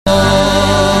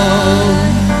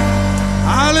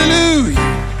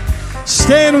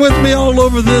Stand with me all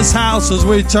over this house as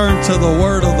we turn to the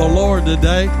word of the Lord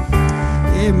today.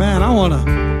 Amen. I want to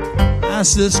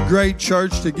ask this great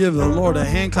church to give the Lord a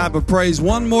hand clap of praise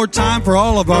one more time for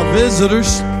all of our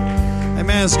visitors.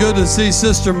 Amen. It's good to see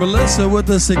Sister Melissa with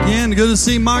us again. Good to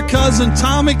see my cousin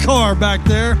Tommy Carr back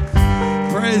there.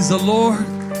 Praise the Lord.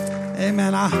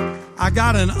 Amen. I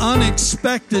got an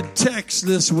unexpected text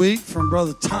this week from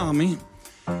Brother Tommy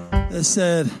that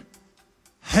said,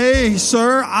 "Hey,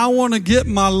 sir, I want to get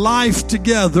my life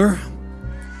together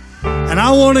and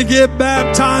I want to get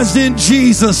baptized in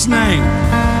Jesus' name."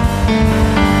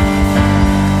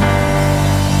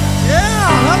 Yeah,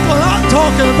 that's what I'm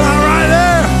talking about right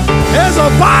there. There's a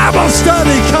Bible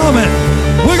study coming.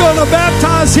 We're going to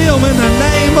baptize him in the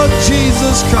name of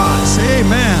Jesus Christ.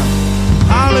 Amen.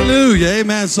 Hallelujah.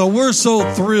 Amen. So we're so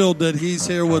thrilled that he's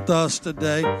here with us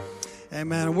today.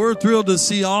 Amen. We're thrilled to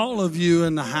see all of you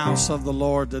in the house of the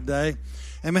Lord today.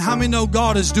 Amen. How many know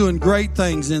God is doing great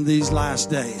things in these last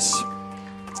days?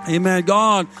 Amen.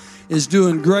 God is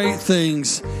doing great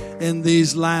things in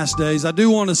these last days. I do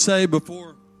want to say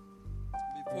before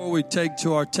we take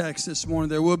to our text this morning,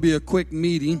 there will be a quick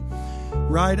meeting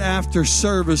right after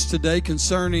service today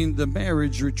concerning the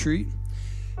marriage retreat.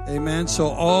 Amen. So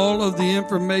all of the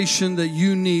information that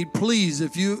you need, please,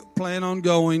 if you plan on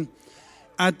going,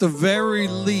 at the very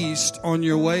least, on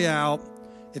your way out,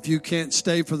 if you can't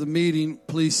stay for the meeting,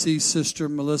 please see Sister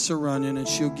Melissa Runyon, and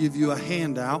she'll give you a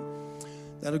handout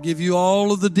that'll give you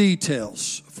all of the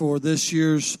details for this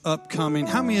year's upcoming.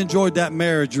 How many enjoyed that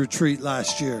marriage retreat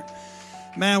last year?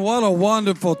 Man, what a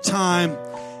wonderful time.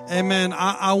 Amen.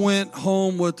 I went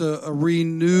home with a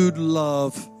renewed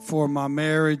love for my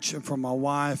marriage and for my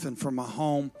wife and for my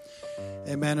home.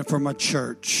 Amen. And for my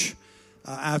church.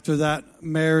 After that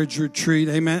marriage retreat.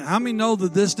 Amen. How many know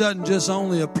that this doesn't just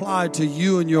only apply to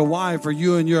you and your wife or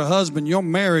you and your husband? You're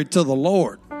married to the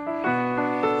Lord.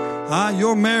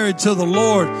 You're married to the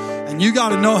Lord, and you got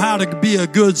to know how to be a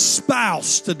good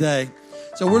spouse today.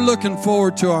 So we're looking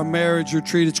forward to our marriage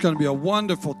retreat. It's going to be a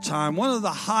wonderful time. One of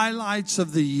the highlights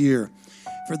of the year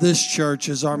for this church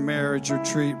is our marriage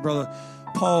retreat. Brother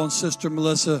Paul and Sister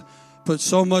Melissa put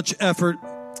so much effort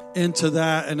into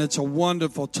that, and it's a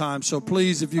wonderful time. So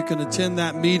please, if you can attend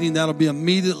that meeting, that'll be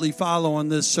immediately following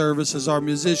this service as our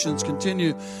musicians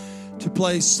continue to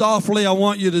play softly. I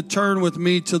want you to turn with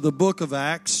me to the book of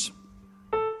Acts.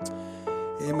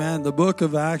 Amen. The book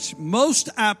of Acts. Most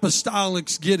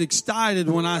apostolics get excited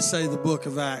when I say the book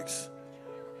of Acts.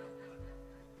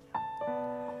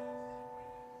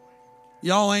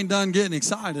 Y'all ain't done getting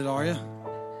excited, are you?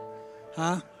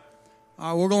 Huh?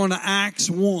 All right, we're going to Acts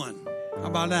 1. How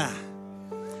about that?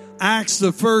 Acts,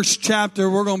 the first chapter,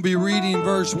 we're going to be reading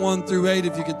verse 1 through 8.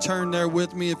 If you could turn there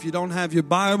with me. If you don't have your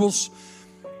Bibles,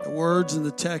 the words and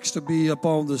the text will be up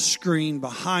on the screen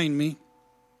behind me.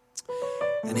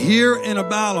 And here in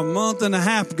about a month and a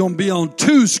half, it's going to be on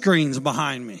 2 screens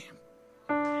behind me.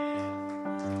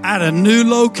 At a new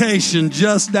location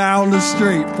just down the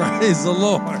street. Praise the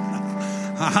Lord.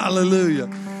 Hallelujah.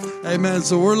 Amen.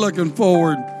 So we're looking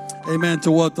forward, amen,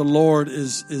 to what the Lord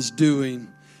is doing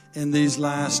in these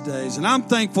last days. And I'm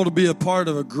thankful to be a part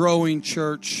of a growing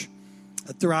church,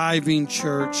 a thriving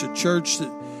church, a church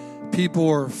that people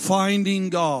are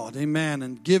finding God, amen,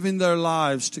 and giving their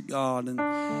lives to God.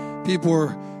 And people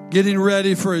are getting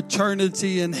ready for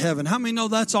eternity in heaven. How many know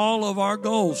that's all of our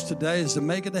goals today is to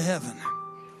make it to heaven?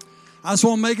 I just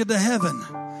want to make it to heaven.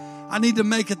 I need to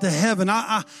make it to heaven.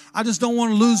 I just don't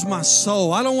want to lose my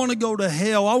soul. I don't want to go to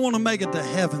hell. I want to make it to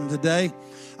heaven today.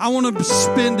 I want to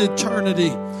spend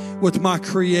eternity with my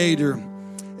Creator.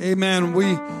 Amen.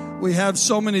 We have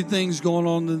so many things going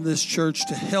on in this church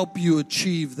to help you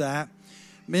achieve that.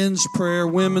 Men's prayer,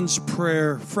 women's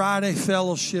prayer, Friday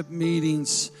fellowship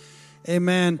meetings.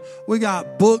 Amen. We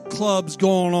got book clubs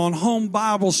going on, home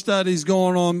Bible studies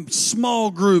going on,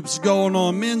 small groups going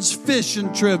on, men's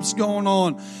fishing trips going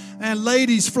on, and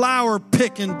ladies flower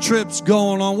picking trips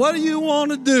going on. What do you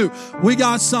want to do? We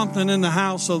got something in the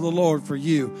house of the Lord for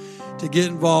you to get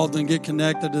involved and get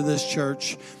connected to this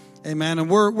church. Amen. And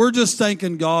we're just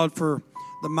thanking God for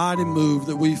the mighty move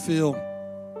that we feel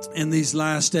in these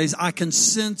last days. I can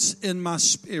sense in my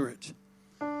spirit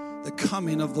the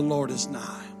coming of the Lord is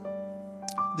nigh.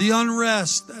 The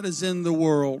unrest that is in the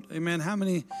world. Amen. How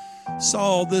many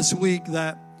saw this week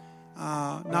that,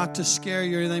 not to scare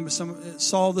you or anything, but some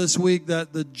saw this week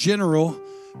that the general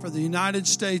for the United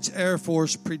States Air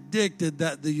Force predicted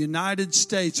that the United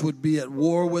States would be at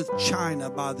war with China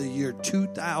by the year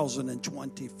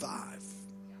 2025.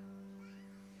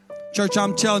 Church,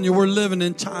 I'm telling you, we're living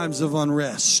in times of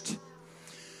unrest.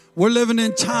 We're living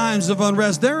in times of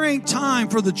unrest. There ain't time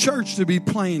for the church to be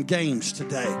playing games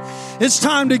today. It's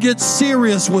time to get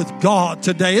serious with God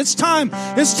today. It's time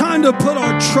to put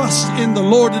our trust in the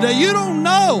Lord today. You don't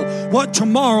know what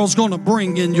tomorrow's going to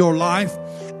bring in your life.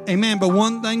 Amen. But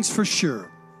one thing's for sure.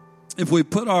 If we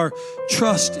put our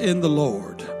trust in the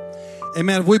Lord,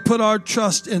 amen, if we put our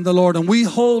trust in the Lord and we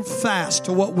hold fast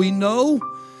to what we know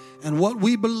and what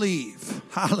we believe,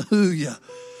 hallelujah,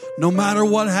 no matter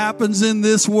what happens in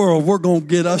this world, we're going to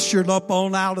get ushered up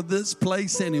on out of this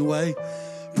place anyway.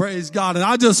 Praise God. And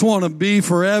I just want to be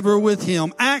forever with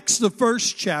Him. Acts, the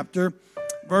 1st chapter,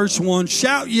 verse 1.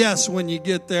 Shout yes when you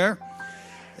get there.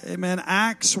 Amen.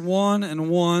 Acts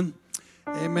 1:1.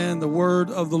 Amen. The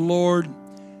word of the Lord.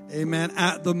 Amen.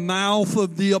 At the mouth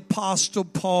of the Apostle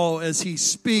Paul, as he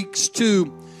speaks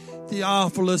to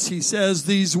Theophilus, he says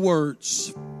these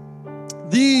words.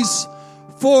 These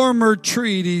former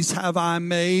treaties have I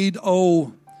made,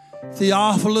 O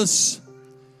Theophilus,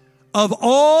 of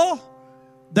all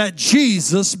that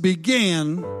Jesus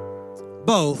began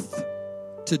both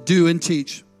to do and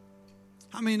teach.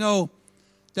 How many know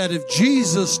that if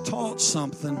Jesus taught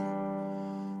something,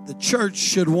 the church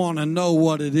should want to know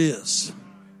what it is?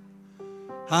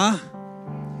 Huh?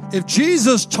 If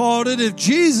Jesus taught it, if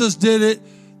Jesus did it,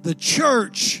 the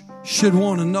church should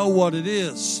want to know what it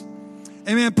is.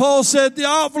 Amen. Paul said,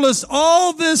 Theophilus,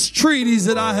 all this treaties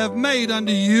that I have made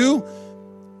unto you,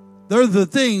 they're the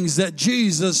things that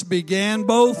Jesus began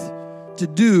both to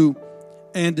do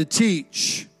and to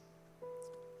teach.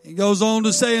 He goes on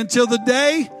to say, until the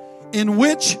day in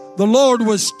which the Lord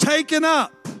was taken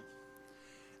up.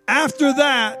 After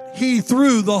that, he,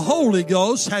 through the Holy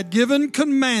Ghost, had given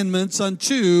commandments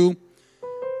unto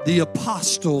the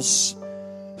apostles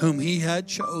whom he had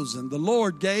chosen. The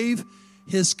Lord gave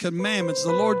His commandments.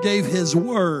 The Lord gave His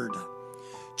word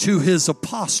to His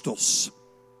apostles.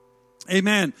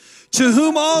 Amen. To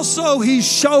whom also He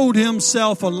showed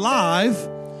Himself alive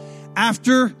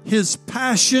after His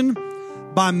passion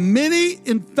by many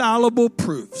infallible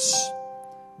proofs,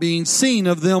 being seen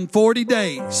of them 40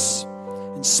 days,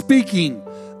 and speaking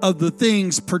of the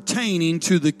things pertaining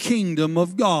to the kingdom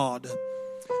of God.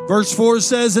 Verse 4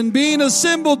 says, and being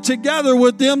assembled together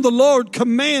with them, the Lord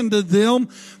commanded them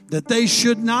that they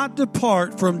should not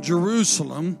depart from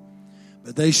Jerusalem,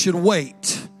 but they should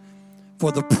wait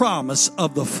for the promise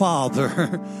of the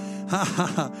Father.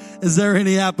 Is there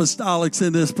any apostolics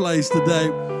in this place today?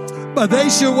 But they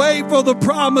should wait for the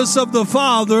promise of the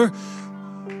Father,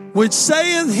 which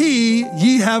saith he,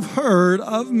 ye have heard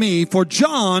of me. For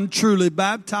John truly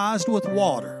baptized with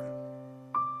water.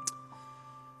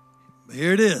 But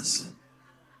here it is.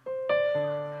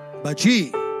 But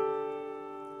ye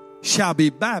shall be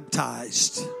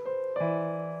baptized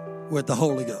with the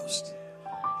Holy Ghost.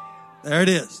 There it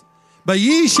is. But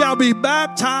ye shall be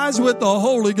baptized with the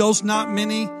Holy Ghost not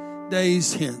many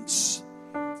days hence.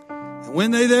 And when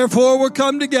they therefore were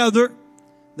come together,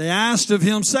 they asked of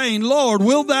him, saying, Lord,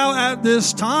 wilt thou at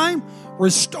this time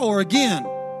restore again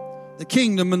the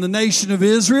kingdom and the nation of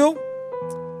Israel?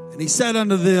 And he said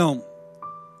unto them,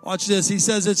 watch this, he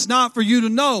says, it's not for you to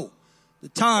know the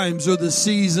times or the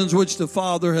seasons which the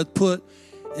Father hath put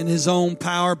in His own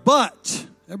power. But,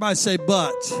 everybody say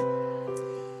but.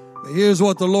 But here's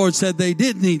what the Lord said they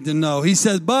did need to know. He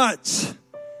said, but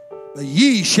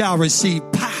ye shall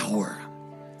receive power.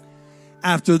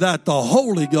 After that, the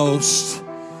Holy Ghost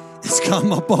is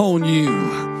come upon you.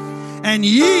 And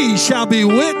ye shall be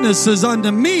witnesses unto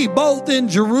me, both in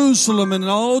Jerusalem and in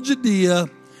all Judea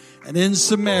and in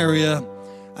Samaria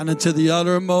and unto the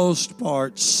uttermost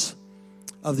parts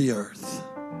of the earth.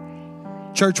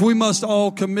 Church, we must all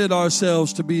commit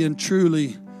ourselves to being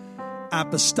truly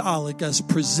apostolic as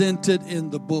presented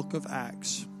in the book of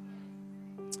Acts.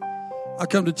 I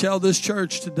come to tell this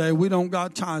church today, we don't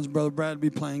got times, Brother Brad, to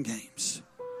be playing games.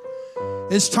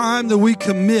 It's time that we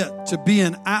commit to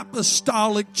being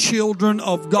apostolic children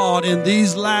of God in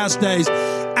these last days,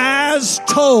 as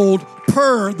told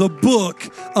per the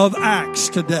book of Acts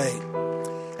today.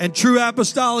 And true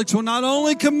apostolics will not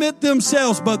only commit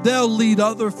themselves, but they'll lead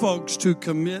other folks to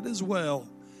commit as well.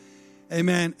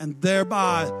 Amen. And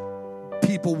thereby,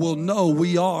 people will know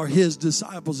we are His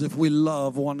disciples if we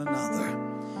love one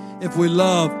another. If we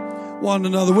love one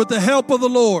another with the help of the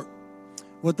Lord,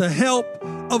 with the help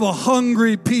of a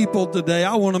hungry people today,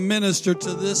 I want to minister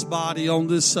to this body on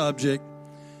this subject,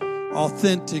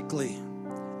 authentically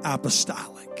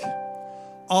apostolic.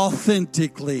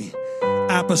 Authentically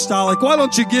apostolic. Why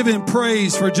don't you give Him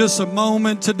praise for just a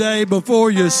moment today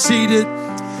before you're seated?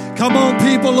 Come on,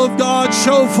 people of God,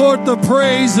 show forth the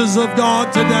praises of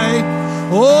God today.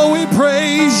 Oh, we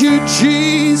praise you,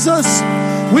 Jesus.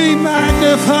 We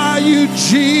magnify you,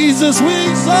 Jesus. We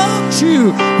exalt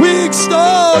you. We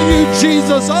extol you,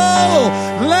 Jesus.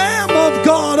 Oh, Lamb of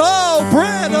God. Oh,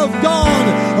 bread of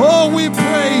God. Oh, we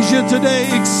praise you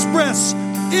today. Express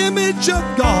image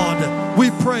of God.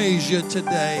 We praise you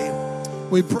today.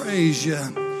 We praise you.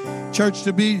 Church,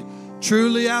 to be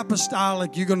truly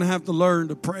apostolic, you're going to have to learn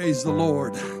to praise the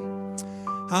Lord.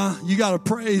 You got to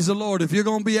praise the Lord. If you're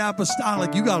going to be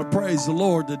apostolic, you got to praise the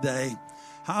Lord today.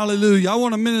 Hallelujah. I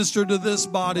want to minister to this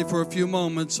body for a few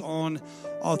moments on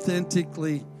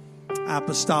authentically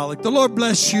apostolic. The Lord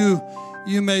bless you.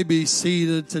 You may be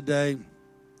seated today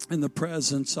in the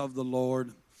presence of the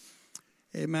Lord.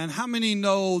 Amen. How many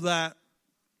know that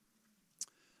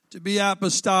to be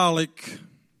apostolic,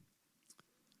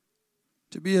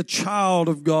 to be a child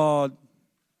of God,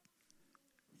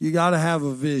 you got to have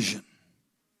a vision.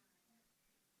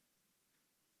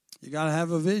 You got to have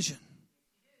a vision.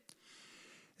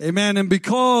 Amen. And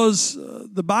because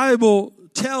the Bible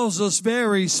tells us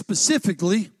very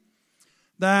specifically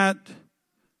that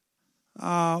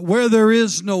where there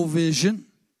is no vision,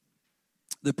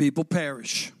 the people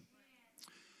perish.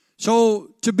 So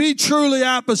to be truly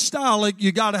apostolic,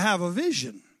 you got to have a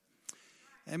vision.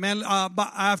 Amen.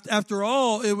 But after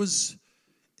all, it was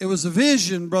a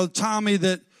vision, Brother Tommy,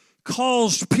 that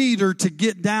caused Peter to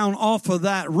get down off of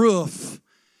that roof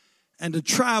and to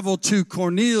travel to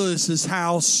Cornelius'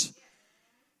 house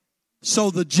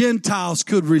so the Gentiles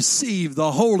could receive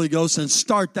the Holy Ghost and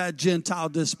start that Gentile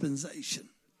dispensation.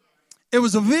 It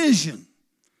was a vision.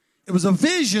 It was a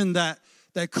vision that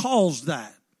caused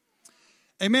that.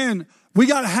 Amen. We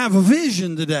got to have a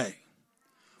vision today.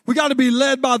 We got to be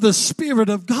led by the Spirit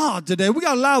of God today. We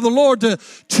got to allow the Lord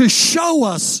to show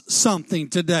us something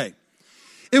today.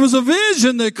 It was a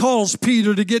vision that caused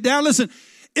Peter to get down. Listen,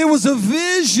 it was a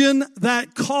vision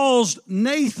that caused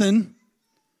Nathan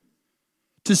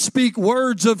to speak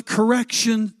words of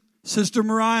correction, Sister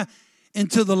Mariah,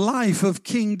 into the life of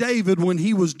King David when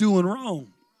he was doing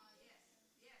wrong.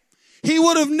 He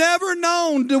would have never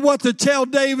known what to tell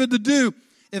David to do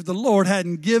if the Lord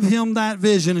hadn't give him that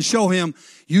vision and show him,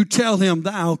 you tell him,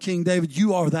 thou, King David,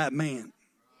 you are that man.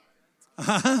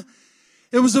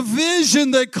 It was a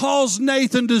vision that caused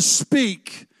Nathan to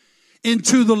speak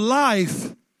into the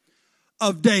life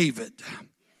of David.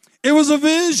 It was a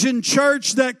vision,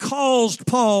 church, that caused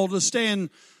Paul to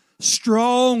stand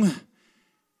strong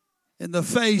in the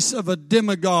face of a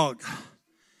demagogue,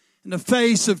 in the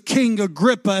face of King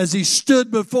Agrippa as he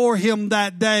stood before him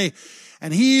that day.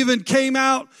 And he even came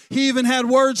out, he even had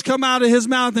words come out of his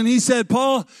mouth, and he said,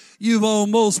 Paul, you've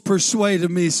almost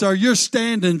persuaded me, sir. You're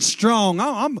standing strong.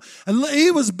 He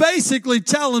was basically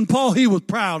telling Paul he was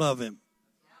proud of him.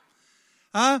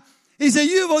 He said,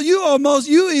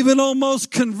 you even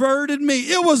almost converted me.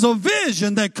 It was a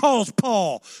vision that caused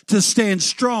Paul to stand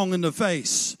strong in the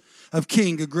face of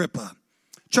King Agrippa.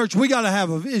 Church, we got to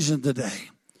have a vision today.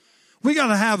 We got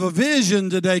to have a vision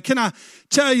today. Can I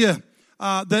tell you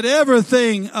that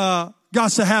everything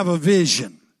got to have a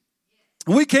vision?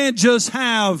 We can't just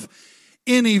have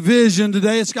any vision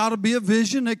today. It's got to be a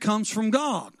vision that comes from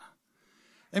God.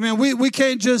 Amen. We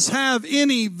can't just have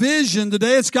any vision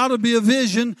today. It's got to be a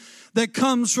vision that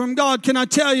comes from God. Can I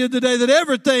tell you today that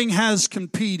everything has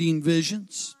competing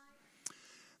visions?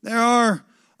 There are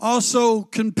also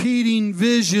competing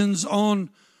visions on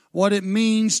what it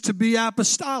means to be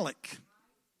apostolic.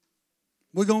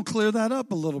 We're going to clear that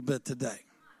up a little bit today.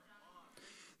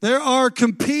 There are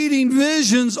competing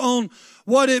visions on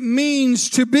what it means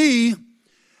to be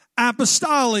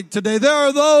apostolic today. There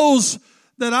are those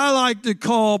that I like to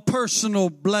call personal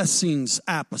blessings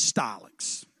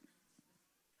apostolics.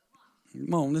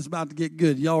 Come on, this is about to get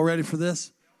good. Y'all ready for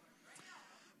this?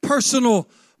 Personal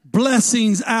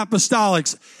blessings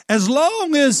apostolics. As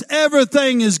long as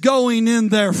everything is going in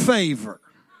their favor.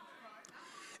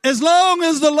 As long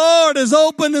as the Lord is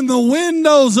opening the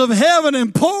windows of heaven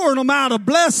and pouring them out a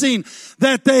blessing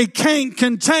that they can't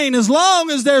contain. As long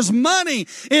as there's money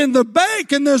in the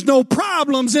bank and there's no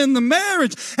problems in the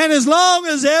marriage. And as long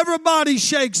as everybody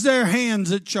shakes their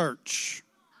hands at church.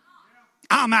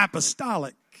 I'm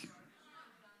apostolic.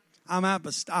 I'm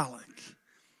apostolic.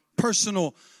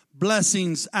 Personal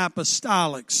blessings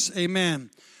apostolics. Amen.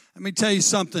 Let me tell you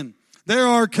something. There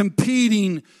are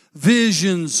competing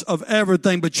visions of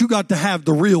everything, but you got to have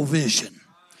the real vision.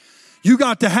 You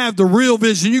got to have the real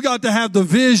vision. You got to have the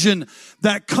vision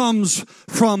that comes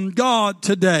from God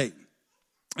today.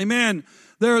 Amen.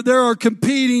 There are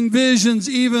competing visions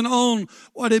even on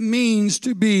what it means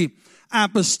to be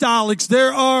apostolics.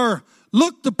 There are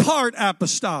look the part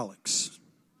apostolics.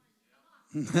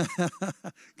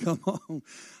 Come on.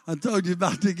 I told you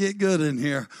about to get good in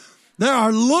here. There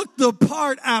are look the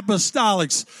part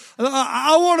apostolics.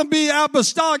 I want to be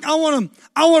apostolic. I want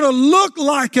to look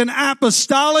like an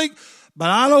apostolic, but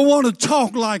I don't want to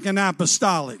talk like an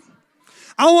apostolic.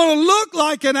 I want to look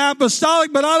like an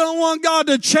apostolic, but I don't want God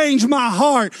to change my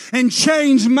heart and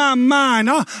change my mind.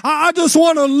 I just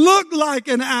want to look like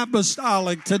an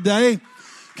apostolic today.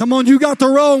 Come on, you got the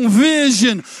wrong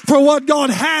vision for what God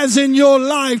has in your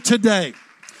life today.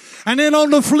 And then on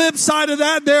the flip side of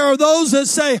that, there are those that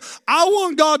say, I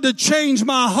want God to change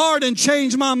my heart and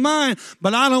change my mind,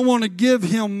 but I don't want to give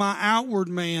him my outward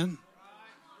man.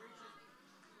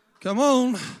 Come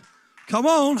on. Come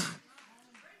on.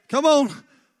 Come on.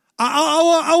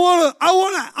 I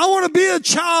want to be a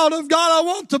child of God. I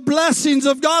want the blessings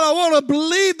of God. I want to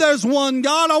believe there's one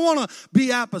God. I want to be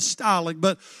apostolic,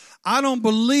 but I don't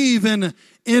believe in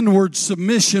inward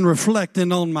submission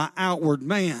reflecting on my outward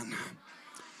man.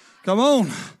 Come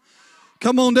on.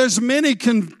 Come on. There's many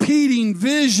competing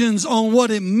visions on what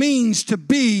it means to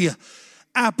be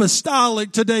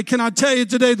apostolic today. Can I tell you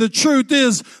today, the truth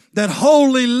is that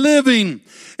holy living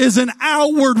is an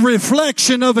outward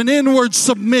reflection of an inward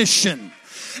submission.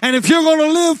 And if you're going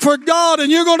to live for God and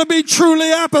you're going to be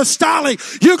truly apostolic,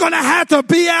 you're going to have to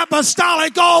be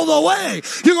apostolic all the way.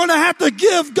 You're going to have to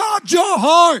give God your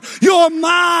heart, your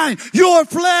mind, your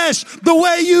flesh, the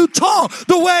way you talk,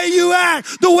 the way you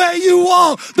act, the way you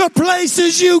walk, the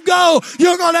places you go.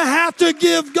 You're going to have to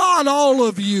give God all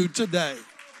of you today.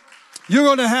 You're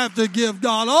going to have to give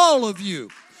God all of you.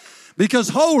 Because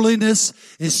holiness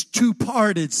is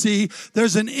two-parted. See,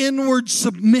 there's an inward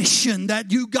submission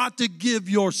that you got to give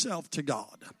yourself to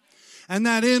God. And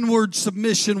that inward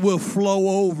submission will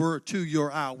flow over to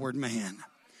your outward man.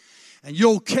 And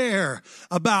you'll care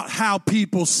about how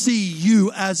people see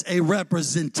you as a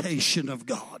representation of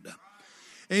God.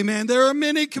 Amen. There are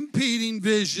many competing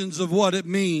visions of what it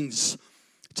means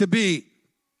to be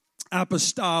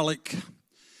apostolic.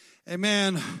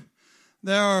 Amen.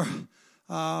 There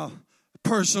are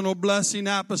personal blessing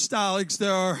apostolics.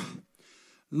 There are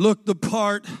look the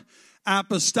part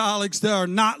apostolics. There are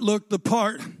not look the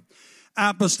part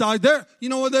apostolic. There, you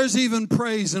know what? There's even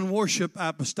praise and worship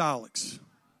apostolics.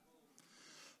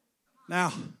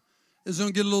 Now, this is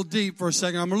going to get a little deep for a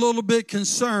second. I'm a little bit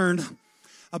concerned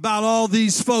about all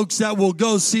these folks that will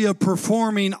go see a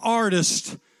performing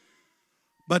artist,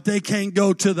 but they can't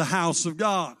go to the house of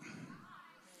God.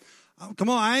 Come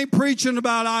on, I ain't preaching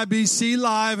about IBC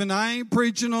Live, and I ain't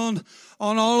preaching on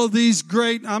all of these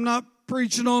great, I'm not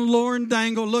preaching on Lauren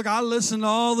Dangle. Look, I listen to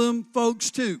all them folks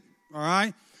too, all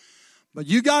right? But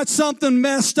you got something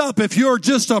messed up if you're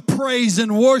just a praise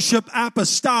and worship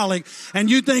apostolic and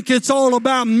you think it's all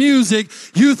about music.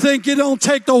 You think it don't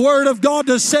take the word of God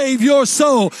to save your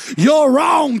soul. You're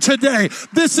wrong today.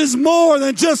 This is more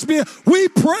than just me. We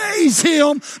praise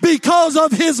him because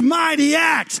of his mighty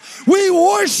acts. We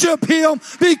worship him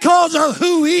because of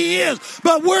who he is.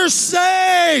 But we're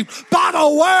saved by the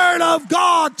word of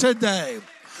God today.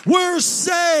 We're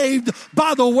saved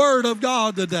by the word of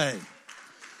God today.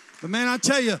 But man, I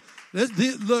tell you,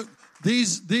 look,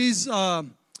 these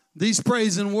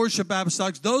praise and worship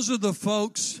apostolics, those are the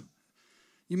folks,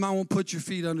 you might want to put your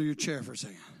feet under your chair for a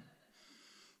second.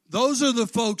 Those are the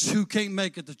folks who can't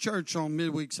make it to church on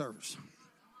midweek service.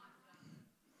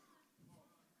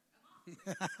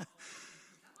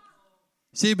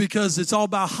 See, because it's all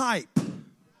about hype.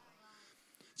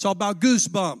 It's all about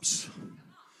goosebumps.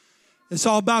 It's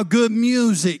all about good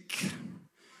music.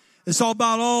 It's all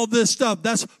about all this stuff.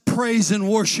 That's praise and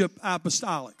worship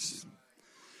apostolics.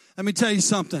 Let me tell you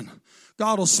something.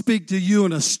 God will speak to you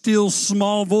in a still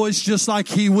small voice just like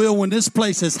he will when this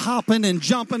place is hopping and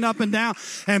jumping up and down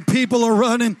and people are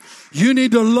running. You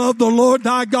need to love the Lord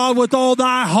thy God with all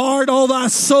thy heart, all thy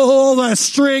soul, all thy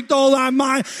strength, all thy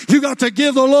mind. You got to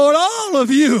give the Lord all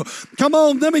of you. Come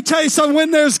on, let me tell you something.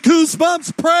 When there's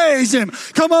goosebumps, praise him.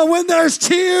 Come on, when there's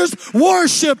tears,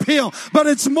 worship him. But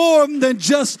it's more than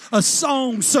just a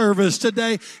song service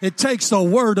today. It takes the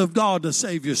word of God to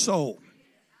save your soul.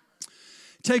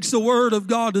 Takes the word of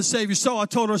God to save your soul. I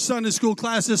told our Sunday school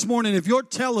class this morning, if your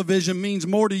television means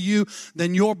more to you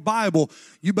than your Bible,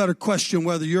 you better question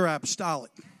whether you're apostolic.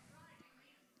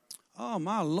 Oh,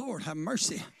 my Lord, have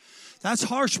mercy. That's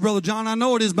harsh, Brother John. I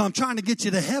know it is, but I'm trying to get you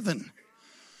to heaven.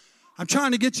 I'm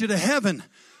trying to get you to heaven.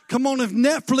 Come on, if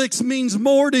Netflix means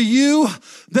more to you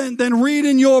than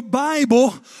reading your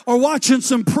Bible or watching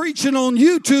some preaching on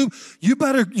YouTube, you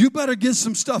better get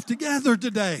some stuff together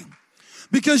today.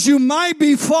 Because you might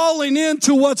be falling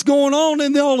into what's going on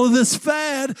in all of this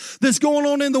fad that's going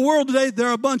on in the world today. There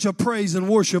are a bunch of praise and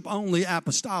worship only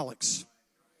apostolics.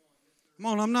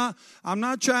 Come on, I'm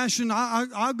not trashing.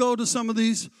 I go to some of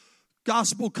these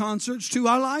gospel concerts too.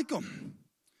 I like them.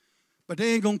 But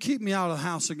they ain't going to keep me out of the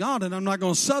house of God, and I'm not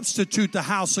going to substitute the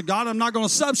house of God. I'm not going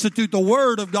to substitute the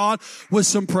word of God with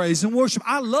some praise and worship.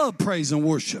 I love praise and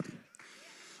worship.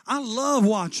 I love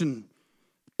watching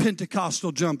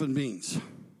Pentecostal jumping beans.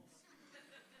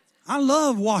 I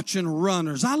love watching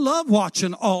runners. I love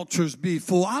watching altars be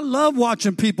full. I love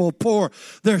watching people pour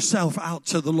themselves out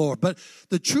to the Lord. But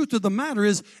the truth of the matter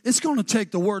is, it's going to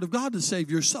take the word of God to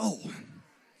save your soul.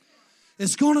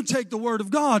 It's going to take the word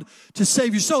of God to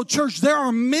save your soul. Church, there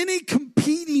are many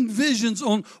competing visions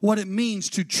on what it means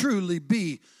to truly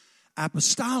be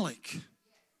apostolic.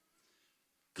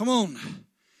 Come on.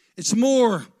 It's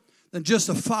more than just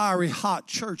a fiery, hot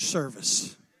church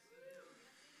service.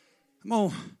 Come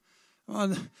on.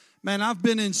 Man, I've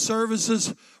been in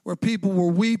services where people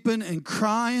were weeping and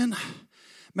crying.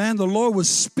 Man, the Lord was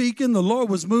speaking. The Lord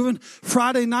was moving.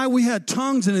 Friday night, we had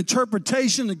tongues and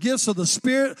interpretation, the gifts of the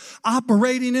Spirit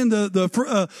operating in the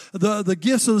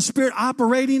gifts of the Spirit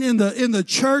operating in the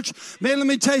church. Man, let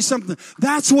me tell you something.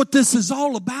 That's what this is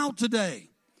all about today.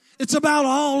 It's about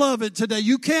all of it today.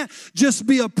 You can't just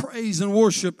be a praise and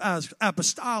worship as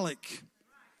apostolic.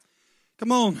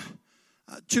 Come on.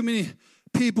 Too many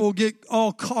people get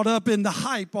all caught up in the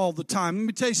hype all the time. Let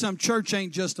me tell you something. Church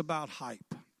ain't just about hype.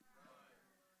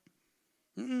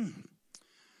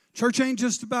 Church ain't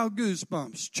just about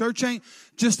goosebumps. Church ain't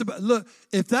just about, look,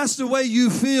 if that's the way you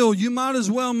feel, you might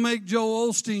as well make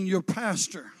Joel Osteen your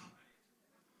pastor.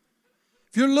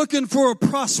 If you're looking for a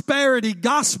prosperity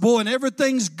gospel and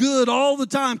everything's good all the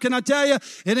time, can I tell you,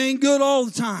 it ain't good all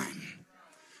the time.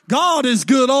 God is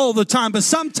good all the time, but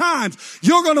sometimes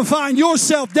you're going to find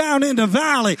yourself down in the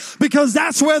valley because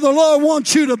that's where the Lord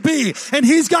wants you to be. And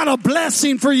He's got a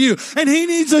blessing for you, and He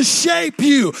needs to shape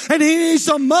you, and He needs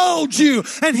to mold you,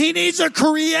 and He needs to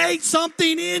create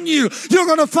something in you. You're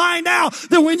going to find out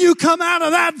that when you come out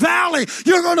of that valley,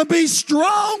 you're going to be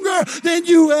stronger than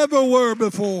you ever were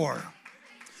before.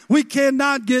 We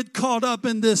cannot get caught up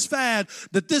in this fad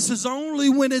that this is only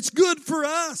when it's good for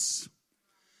us.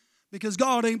 Because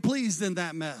God ain't pleased in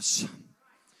that mess.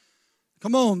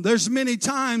 Come on, there's many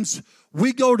times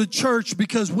we go to church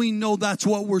because we know that's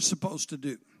what we're supposed to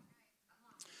do.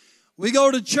 We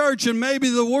go to church and maybe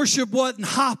the worship wasn't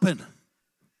hopping.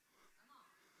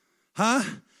 Huh?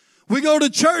 We go to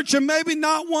church and maybe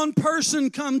not one person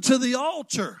come to the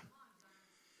altar.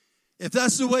 If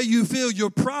that's the way you feel, you're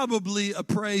probably a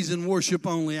praise and worship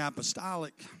only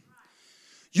apostolic.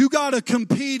 You got a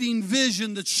competing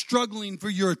vision that's struggling for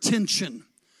your attention.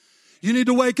 You need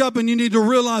to wake up and you need to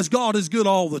realize God is good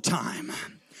all the time.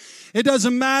 It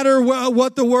doesn't matter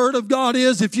what the Word of God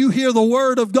is. If you hear the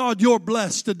Word of God, you're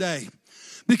blessed today.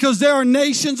 Because there are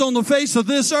nations on the face of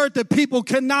this earth that people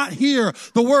cannot hear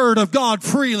the word of God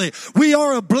freely. We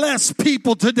are a blessed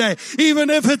people today. Even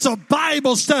if it's a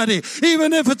Bible study,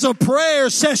 even if it's a prayer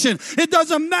session, it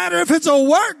doesn't matter if it's a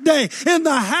work day. In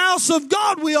the house of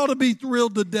God, we ought to be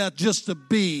thrilled to death just to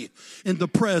be in the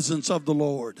presence of the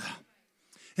Lord.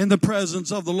 In the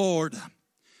presence of the Lord.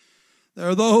 There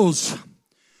are those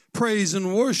praise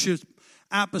and worship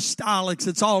apostolics.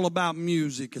 It's all about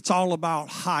music. It's all about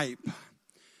hype.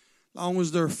 As long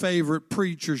as their favorite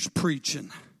preacher's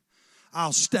preaching,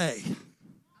 I'll stay.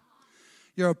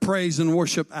 You're a praise and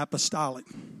worship apostolic.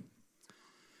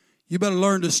 You better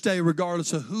learn to stay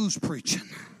regardless of who's preaching.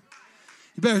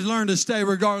 You better learn to stay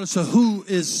regardless of who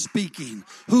is speaking,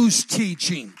 who's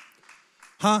teaching.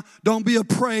 Huh? Don't be a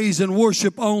praise and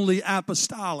worship only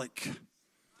apostolic.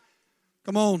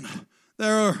 Come on.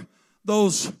 There are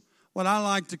those, what I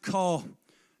like to call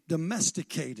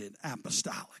domesticated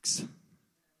apostolics.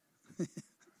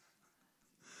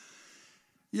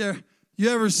 Yeah, you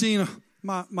ever seen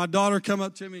my daughter come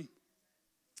up to me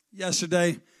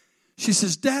yesterday? She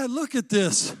says, "Dad, look at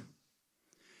this.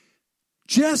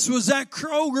 Jess was at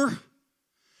Kroger,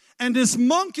 and this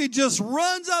monkey just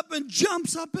runs up and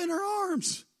jumps up in her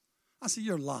arms." I said,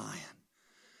 "You're lying."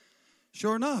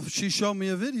 Sure enough, she showed me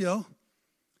a video.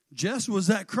 Jess was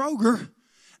at Kroger,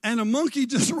 and a monkey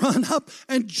just ran up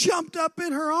and jumped up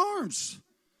in her arms.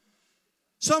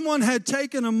 Someone had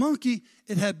taken a monkey.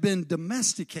 It had been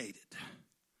domesticated.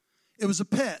 It was a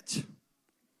pet.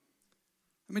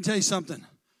 Let me tell you something.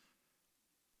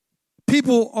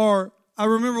 I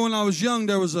remember when I was young,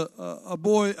 there was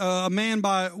a man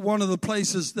by one of the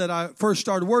places that I first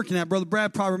started working at. Brother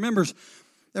Brad probably remembers.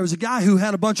 There was a guy who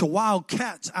had a bunch of wild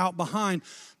cats out behind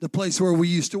the place where we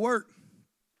used to work.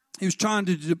 He was trying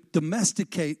to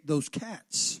domesticate those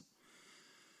cats.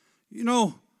 You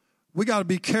know, we got to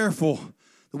be careful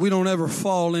that we don't ever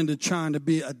fall into trying to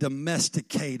be a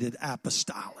domesticated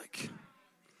apostolic.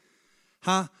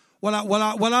 Huh? What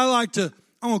I like to,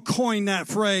 I'm going to coin that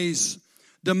phrase,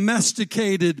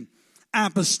 domesticated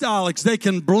apostolics. They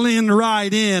can blend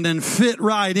right in and fit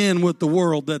right in with the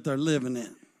world that they're living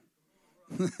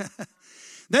in.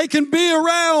 They can be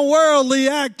around worldly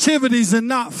activities and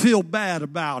not feel bad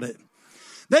about it.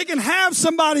 They can have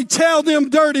somebody tell them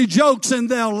dirty jokes and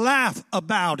they'll laugh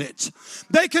about it.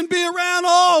 They can be around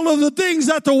all of the things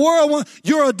that the world wants.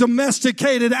 You're a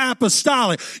domesticated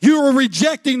apostolic. You are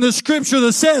rejecting the scripture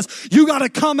that says you got to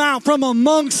come out from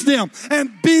amongst them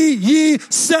and be ye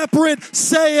separate,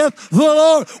 saith the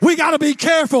Lord. We got to be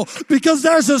careful because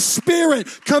there's a spirit.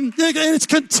 It's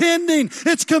contending.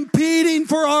 It's competing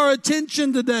for our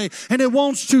attention today. And it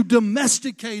wants to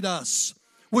domesticate us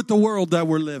with the world that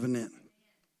we're living in.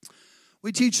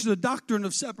 We teach the doctrine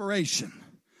of separation.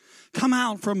 Come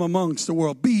out from amongst the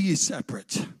world. Be ye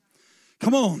separate.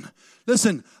 Come on.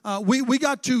 Listen, we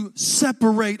got to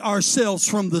separate ourselves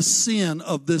from the sin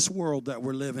of this world that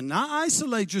we're living. Now,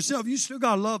 isolate yourself. You still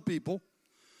got to love people.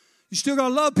 You still got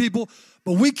to love people.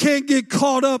 But we can't get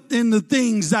caught up in the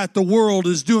things that the world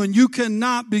is doing. You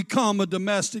cannot become a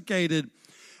domesticated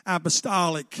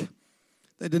apostolic.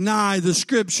 They deny the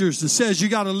scriptures that says you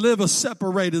got to live a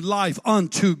separated life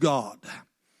unto God.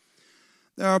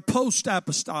 There are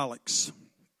post-apostolics.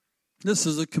 This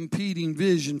is a competing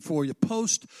vision for you.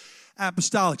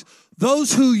 Post-apostolics.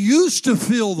 Those who used to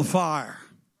feel the fire.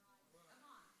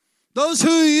 Those who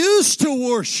used to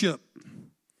worship.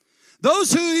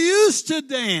 Those who used to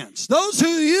dance. Those who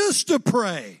used to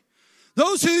pray.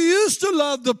 Those who used to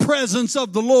love the presence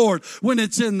of the Lord when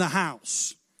it's in the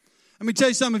house. Let me tell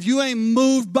you something. If you ain't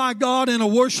moved by God in a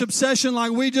worship session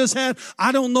like we just had,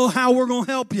 I don't know how we're going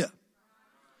to help you.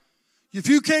 If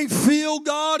you can't feel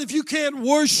God, if you can't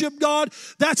worship God,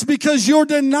 that's because you're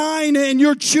denying it and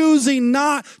you're choosing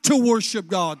not to worship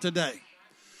God today.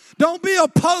 Don't be a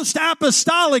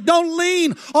post-apostolic. Don't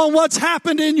lean on what's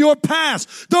happened in your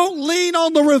past. Don't lean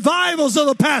on the revivals of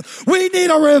the past. We need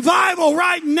a revival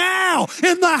right now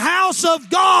in the house of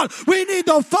God. We need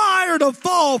the fire to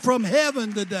fall from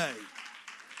heaven today.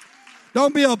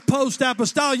 Don't be a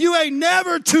post-apostolic. You ain't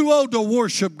never too old to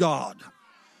worship God.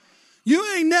 You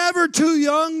ain't never too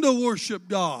young to worship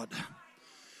God.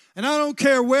 And I don't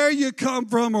care where you come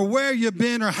from or where you've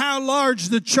been or how large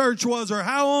the church was or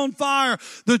how on fire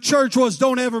the church was.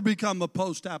 Don't ever become a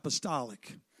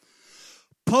post-apostolic.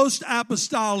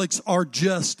 Post-apostolics are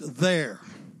just there.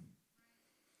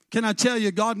 Can I tell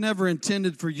you, God never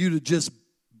intended for you to just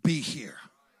be here.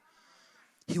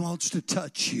 He wants to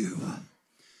touch you.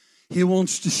 He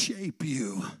wants to shape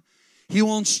you. He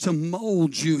wants to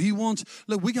mold you.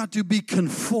 Look, we got to be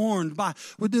conformed by,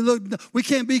 we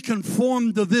can't be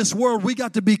conformed to this world. We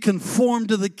got to be conformed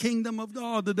to the kingdom of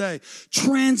God today.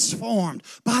 Transformed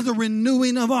by the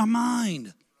renewing of our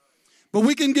mind. But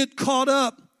we can get caught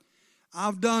up.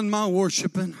 I've done my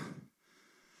worshiping.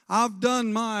 I've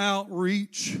done my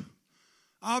outreach.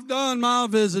 I've done my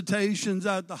visitations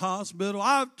at the hospital.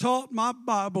 I've taught my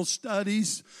Bible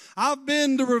studies. I've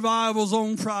been to revivals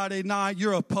on Friday night.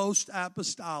 You're a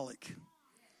post-apostolic.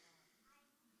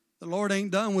 The Lord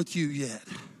ain't done with you yet.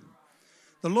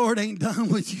 The Lord ain't done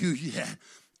with you yet.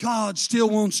 God still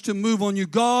wants to move on you.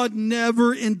 God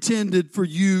never intended for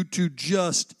you to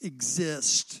just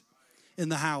exist in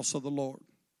the house of the Lord.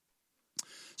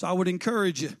 So I would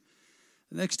encourage you,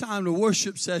 the next time the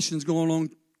worship session's going on,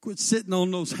 quit sitting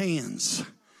on those hands.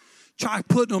 Try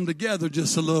putting them together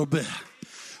just a little bit.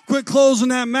 Quit closing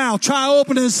that mouth. Try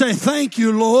opening and say, thank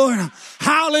you, Lord.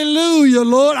 Hallelujah,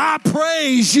 Lord. I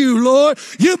praise you, Lord.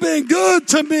 You've been good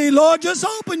to me, Lord. Just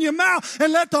open your mouth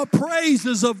and let the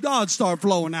praises of God start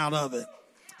flowing out of it.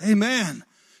 Amen.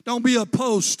 Don't be a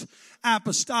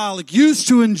post-apostolic. Used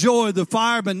to enjoy the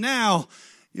fire, but now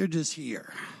you're just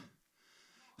here.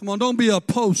 Come on, don't be a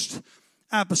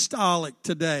post-apostolic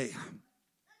today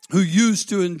who used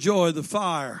to enjoy the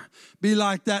fire. Be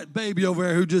like that baby over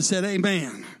there who just said,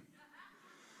 amen.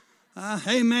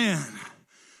 Amen.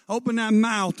 Open that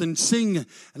mouth and sing and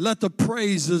let the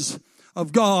praises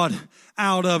of God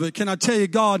out of it. Can I tell you,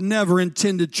 God never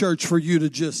intended church for you to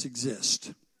just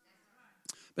exist.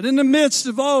 But in the midst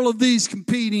of all of these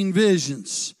competing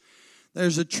visions,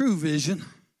 there's a true vision.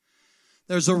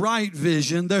 There's a right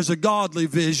vision. There's a godly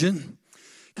vision.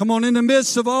 Come on, in the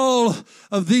midst of all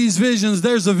of these visions,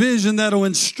 there's a vision that'll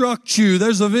instruct you.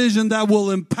 There's a vision that will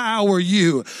empower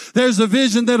you. There's a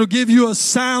vision that'll give you a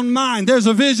sound mind. There's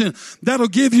a vision that'll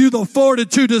give you the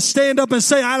fortitude to stand up and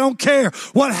say, I don't care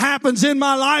what happens in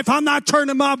my life. I'm not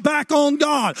turning my back on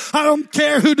God. I don't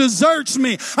care who deserts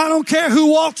me. I don't care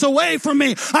who walks away from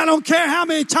me. I don't care how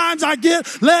many times I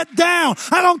get let down.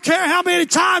 I don't care how many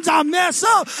times I mess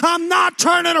up. I'm not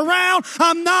turning around.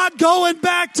 I'm not going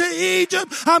back to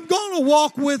Egypt. I'm going to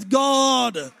walk with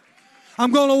God.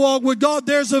 I'm going to walk with God.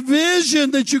 There's a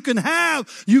vision that you can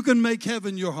have. You can make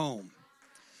heaven your home.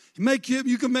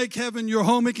 You can make heaven your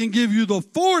home. It can give you the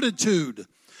fortitude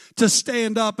to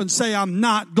stand up and say, I'm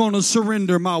not going to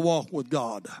surrender my walk with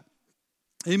God.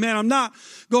 Amen. I'm not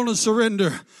going to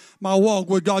surrender my walk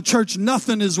with God. Church,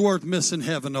 nothing is worth missing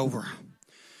heaven over.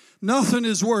 Nothing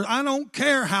is worth. I don't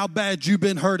care how bad you've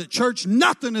been hurt at church.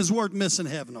 Nothing is worth missing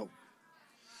heaven over.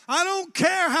 I don't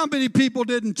care how many people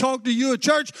didn't talk to you at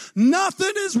church.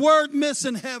 Nothing is worth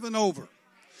missing heaven over.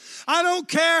 I don't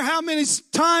care how many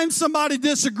times somebody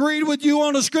disagreed with you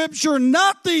on a scripture.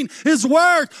 Nothing is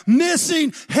worth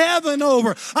missing heaven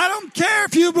over. I don't care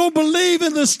if you don't believe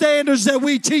in the standards that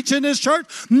we teach in this church.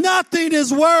 Nothing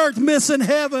is worth missing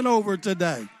heaven over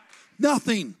today.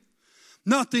 Nothing.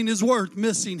 Nothing is worth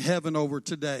missing heaven over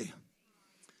today.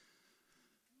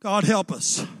 God help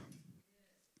us.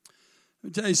 Let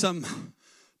me tell you something.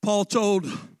 Paul told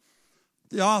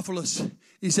Theophilus,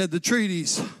 he said, the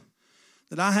treaties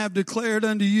that I have declared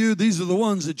unto you, these are the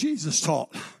ones that Jesus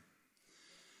taught.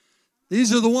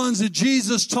 These are the ones that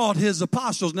Jesus taught his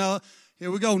apostles. Now, here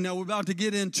we go. Now we're about to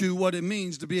get into what it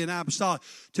means to be an apostolic.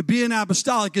 To be an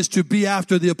apostolic is to be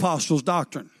after the apostles'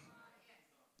 doctrine.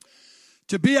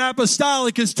 To be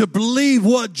apostolic is to believe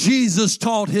what Jesus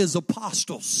taught his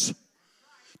apostles.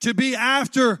 To be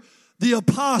after the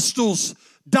apostles'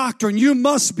 doctrine. You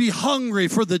must be hungry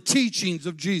for the teachings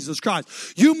of Jesus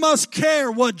Christ. You must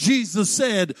care what Jesus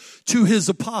said to his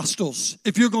apostles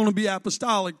if you're going to be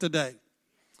apostolic today.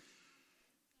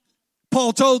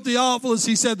 Paul told Theophilus,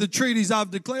 he said, the treaties I've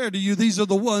declared to you, these are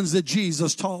the ones that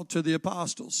Jesus taught to the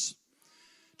apostles.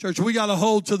 Church, we got to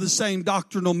hold to the same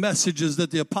doctrinal messages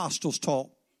that the apostles taught.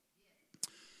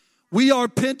 We are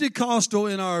Pentecostal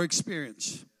in our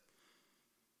experience.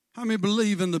 How many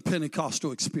believe in the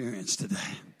Pentecostal experience today?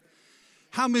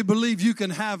 How many believe you can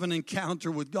have an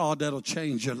encounter with God that'll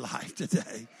change your life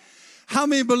today? How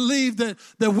many believe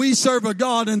that we serve a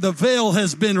God and the veil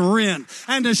has been rent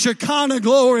and the Shekinah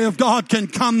glory of God can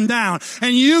come down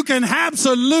and you can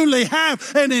absolutely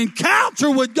have an encounter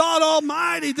with God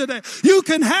Almighty today? You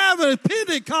can have a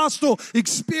Pentecostal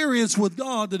experience with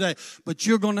God today, but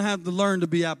you're going to have to learn to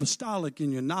be apostolic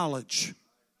in your knowledge.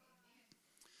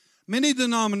 Many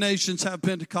denominations have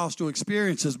Pentecostal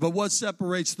experiences, but what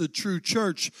separates the true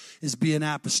church is being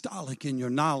apostolic in your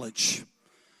knowledge.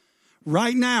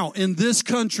 Right now, in this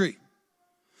country,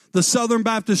 the Southern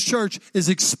Baptist Church is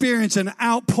experiencing an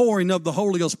outpouring of the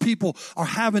Holy Ghost. People are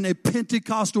having a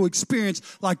Pentecostal experience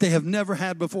like they have never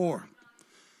had before.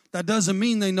 That doesn't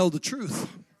mean they know the truth.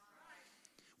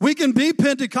 We can be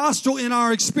Pentecostal in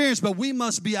our experience, but we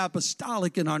must be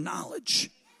apostolic in our knowledge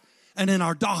and in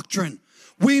our doctrine.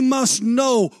 We must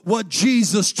know what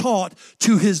Jesus taught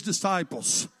to his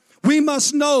disciples. We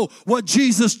must know what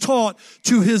Jesus taught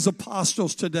to his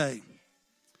apostles today.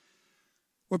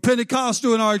 We're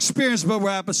Pentecostal in our experience, but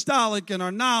we're apostolic in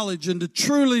our knowledge. And to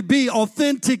truly be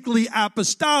authentically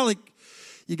apostolic,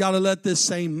 you got to let this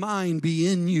same mind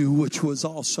be in you, which was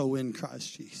also in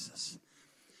Christ Jesus.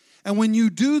 And when you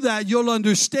do that, you'll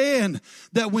understand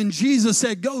that when Jesus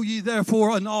said, go ye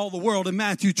therefore in all the world in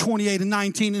Matthew 28 and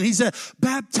 19, and he said,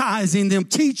 baptizing them,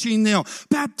 teaching them,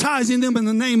 baptizing them in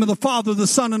the name of the Father, the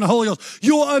Son, and the Holy Ghost.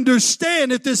 You'll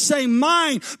understand if this same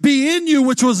mind be in you,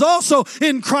 which was also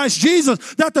in Christ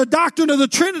Jesus, that the doctrine of the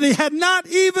Trinity had not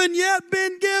even yet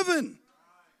been given.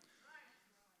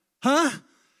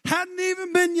 Hadn't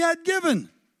even been yet given.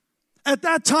 At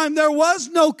that time, there was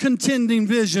no contending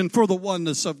vision for the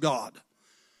oneness of God.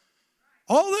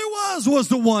 All there was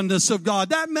the oneness of God.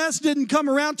 That mess didn't come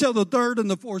around till the 3rd and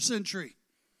the 4th century.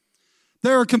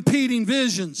 There are competing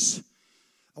visions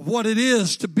of what it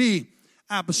is to be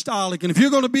apostolic. And if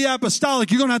you're going to be apostolic,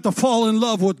 you're going to have to fall in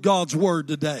love with God's word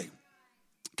today.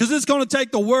 Because it's going to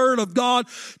take the word of God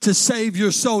to save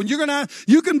your soul. And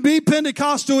you can be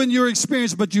Pentecostal in your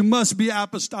experience, but you must be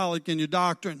apostolic in your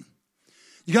doctrine.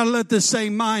 You got to let this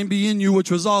same mind be in you,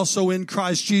 which was also in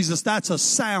Christ Jesus. That's a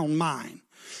sound mind.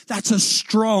 That's a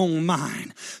strong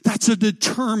mind. That's a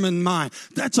determined mind.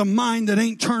 That's a mind that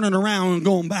ain't turning around and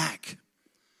going back.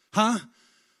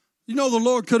 You know, the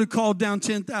Lord could have called down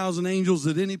 10,000 angels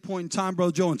at any point in time,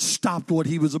 Brother Joe, and stopped what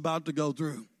he was about to go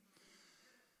through.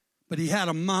 But he had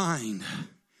a mind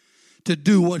to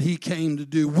do what he came to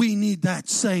do. We need that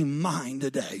same mind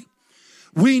today.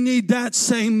 We need that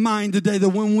same mind today, that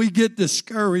when we get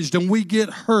discouraged and we get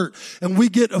hurt and we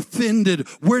get offended,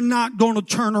 we're not going to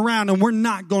turn around and we're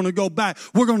not going to go back.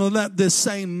 We're going to let this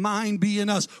same mind be in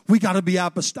us. We got to be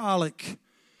apostolic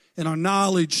in our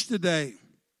knowledge today.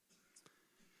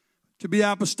 To be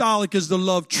apostolic is to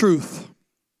love truth.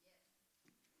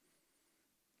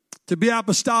 To be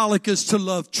apostolic is to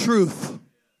love truth.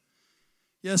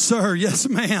 Yes, sir. Yes,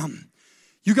 ma'am.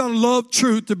 You got to love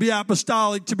truth to be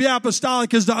apostolic. To be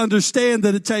apostolic is to understand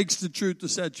that it takes the truth to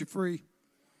set you free.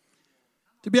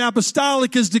 To be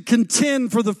apostolic is to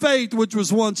contend for the faith which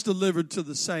was once delivered to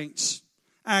the saints.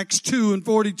 Acts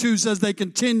 2:42 says they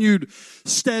continued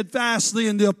steadfastly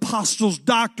in the apostles'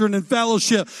 doctrine and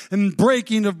fellowship and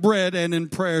breaking of bread and in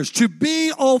prayers. To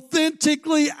be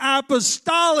authentically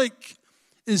apostolic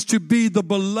is to be the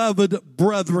beloved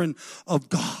brethren of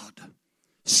God.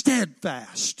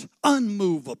 Steadfast,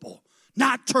 unmovable,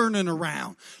 not turning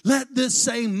around. Let this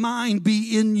same mind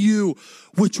be in you,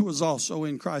 which was also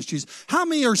in Christ Jesus. How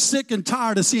many are sick and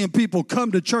tired of seeing people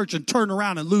come to church and turn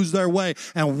around and lose their way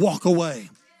and walk away?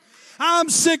 I'm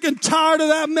sick and tired of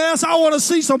that mess. I want to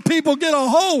see some people get a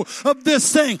hold of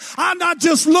this thing. I'm not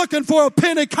just looking for a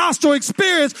Pentecostal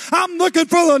experience. I'm looking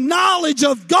for the knowledge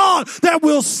of God that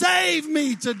will save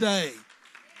me today.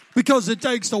 Because it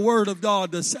takes the word of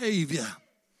God to save you.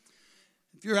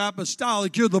 If you're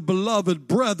apostolic, you're the beloved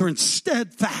brethren,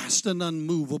 steadfast and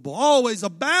unmovable, always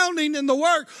abounding in the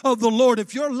work of the Lord.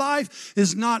 If your life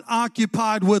is not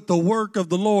occupied with the work of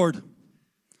the Lord,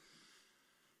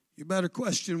 you better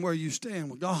question where you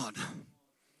stand with God.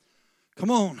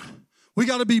 Come on. We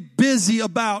got to be busy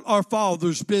about our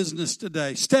Father's business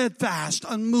today. Steadfast,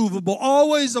 unmovable,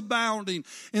 always abounding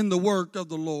in the work of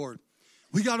the Lord.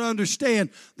 We got to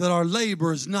understand that our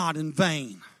labor is not in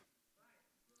vain.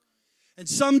 And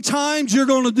sometimes you're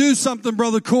going to do something,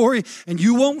 Brother Corey, and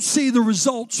you won't see the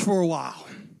results for a while.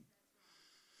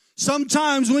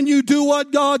 Sometimes when you do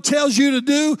what God tells you to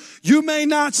do, you may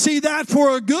not see that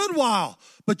for a good while,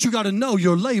 but you got to know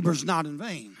your labor's not in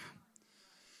vain.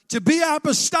 To be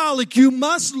apostolic, you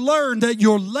must learn that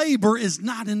your labor is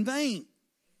not in vain.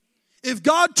 If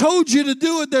God told you to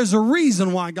do it, there's a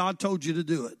reason why God told you to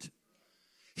do it.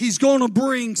 He's going to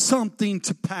bring something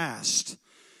to pass.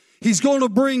 He's going to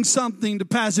bring something to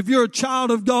pass. If you're a child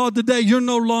of God today, you're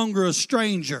no longer a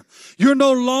stranger. You're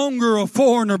no longer a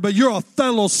foreigner, but you're a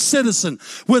fellow citizen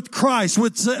with Christ,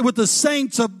 with the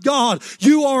saints of God.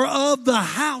 You are of the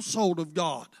household of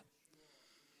God.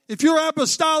 If you're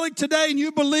apostolic today and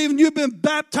you believe and you've been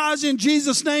baptized in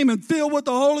Jesus' name and filled with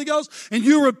the Holy Ghost and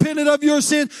you repented of your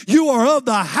sin, you are of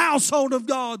the household of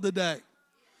God today.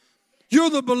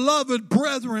 You're the beloved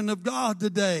brethren of God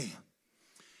today.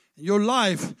 Your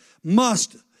life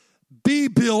must be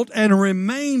built and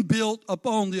remain built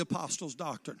upon the apostles'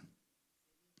 doctrine.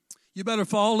 You better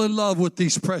fall in love with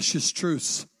these precious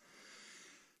truths.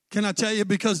 Can I tell you?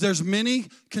 Because there's many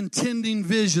contending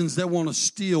visions that want to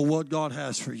steal what God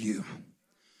has for you.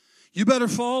 You better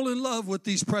fall in love with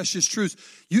these precious truths.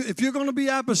 If you're going to be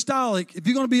apostolic, if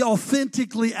you're going to be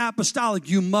authentically apostolic,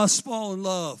 you must fall in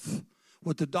love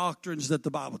with the doctrines that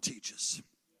the Bible teaches.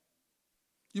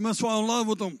 You must fall in love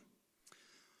with them.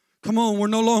 Come on, we're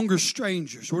no longer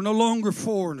strangers. We're no longer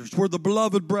foreigners. We're the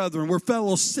beloved brethren. We're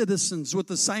fellow citizens with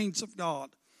the saints of God.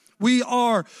 We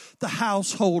are the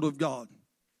household of God.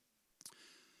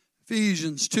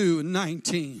 Ephesians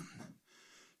 2:19.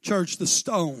 Church, the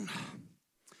stone.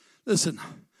 Listen,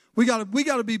 we got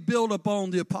to be built upon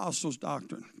the apostles'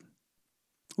 doctrine.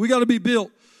 We got to be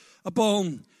built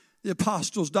upon the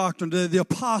apostles' doctrine. The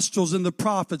apostles and the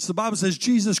prophets. The Bible says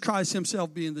Jesus Christ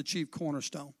himself being the chief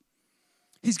cornerstone.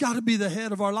 He's got to be the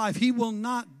head of our life. He will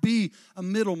not be a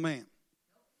middleman.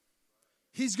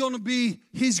 He's going to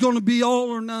be all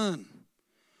or none.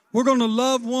 We're going to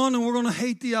love one and we're going to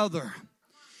hate the other.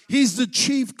 He's the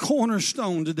chief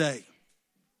cornerstone today.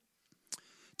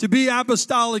 To be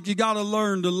apostolic, you got to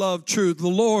learn to love truth. The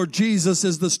Lord Jesus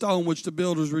is the stone which the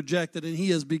builders rejected, and he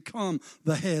has become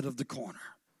the head of the corner.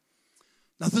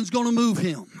 Nothing's going to move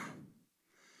him.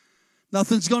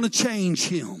 Nothing's going to change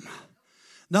him.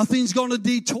 Nothing's going to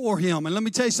detour him. And let me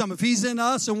tell you something. If he's in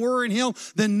us and we're in him,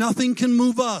 then nothing can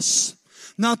move us.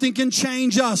 Nothing can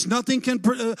change us. Nothing can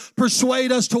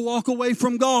persuade us to walk away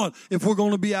from God if we're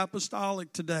going to be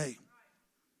apostolic today.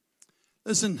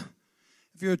 Listen,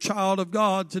 if you're a child of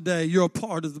God today, you're a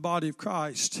part of the body of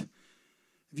Christ.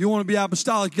 If you want to be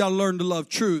apostolic, you got to learn to love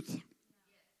truth.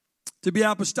 To be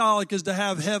apostolic is to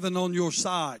have heaven on your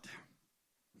side.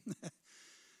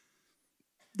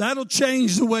 That'll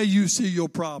change the way you see your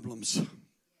problems.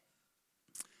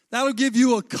 That'll give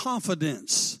you a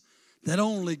confidence that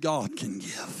only God can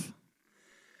give.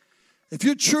 If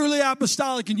you're truly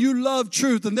apostolic and you love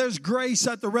truth and there's grace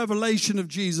at the revelation of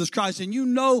Jesus Christ and you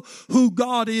know who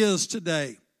God is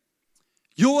today,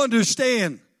 you'll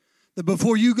understand that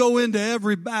before you go into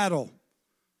every battle,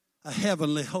 a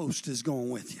heavenly host is going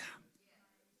with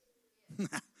you.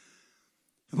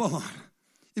 Come on.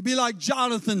 It'd be like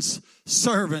Jonathan's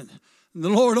servant. And the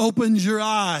Lord opens your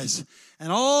eyes.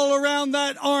 And all around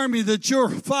that army that you're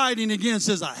fighting against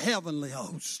is a heavenly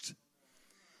host.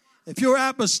 If you're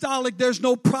apostolic, there's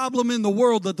no problem in the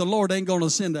world that the Lord ain't going to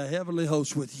send a heavenly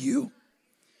host with you.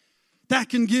 That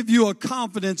can give you a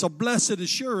confidence, a blessed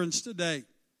assurance today.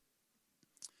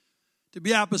 To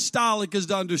be apostolic is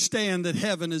to understand that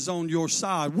heaven is on your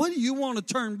side. What do you want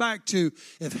to turn back to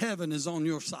if heaven is on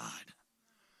your side?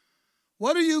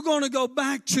 What are you going to go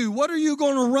back to? What are you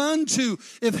going to run to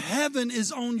if heaven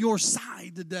is on your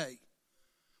side today?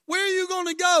 Where are you going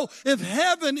to go if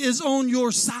heaven is on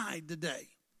your side today?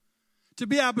 To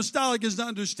be apostolic is to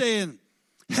understand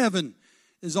heaven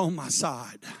is on my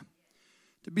side.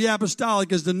 To be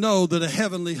apostolic is to know that a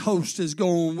heavenly host is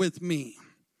going with me.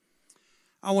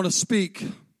 I want to speak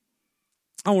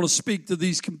to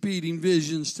these competing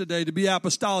visions today. To be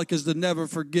apostolic is to never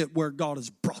forget where God has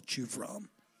brought you from.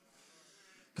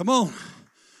 Come on.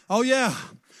 Oh yeah.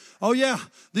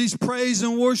 These praise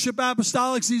and worship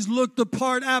apostolics, these looked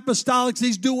apart apostolics,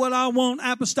 these do what I want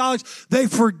apostolics, they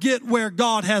forget where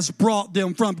God has brought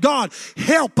them from. God,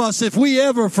 help us if we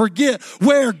ever forget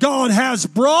where God has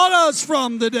brought us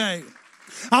from today.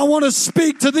 I want to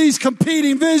speak to these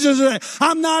competing visions today.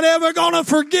 I'm not ever going to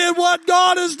forget what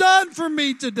God has done for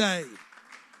me today.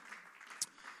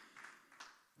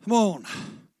 Come on.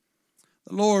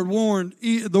 The Lord warned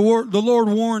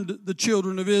the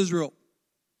children of Israel.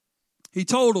 He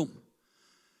told them,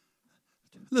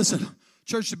 listen,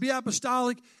 church, to be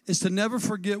apostolic is to never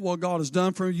forget what God has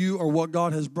done for you or what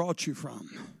God has brought you from.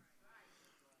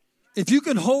 If you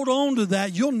can hold on to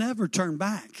that, you'll never turn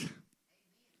back.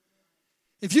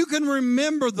 If you can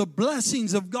remember the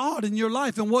blessings of God in your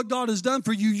life and what God has done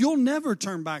for you, you'll never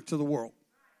turn back to the world.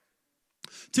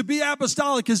 To be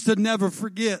apostolic is to never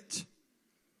forget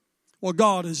what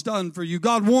God has done for you.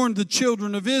 God warned the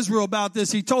children of Israel about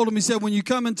this. He told them, he said, when you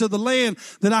come into the land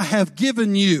that I have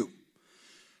given you,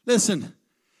 listen,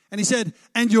 and he said,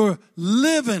 and you're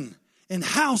living in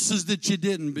houses that you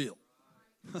didn't build.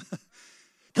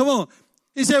 Come on.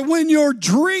 He said, when you're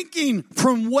drinking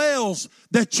from wells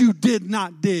that you did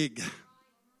not dig,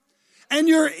 and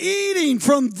you're eating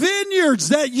from vineyards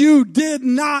that you did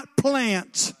not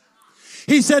plant.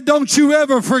 He said, don't you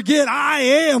ever forget, I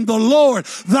am the Lord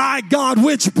thy God,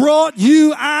 which brought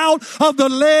you out of the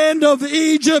land of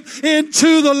Egypt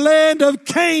into the land of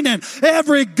Canaan.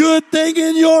 Every good thing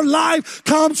in your life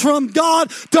comes from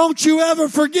God. Don't you ever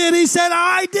forget. He said,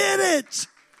 I did it.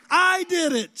 I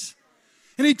did it.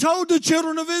 And he told the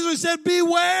children of Israel, he said,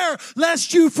 beware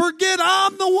lest you forget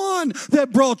I'm the one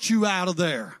that brought you out of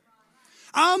there.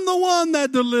 I'm the one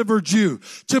that delivered you.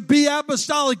 To be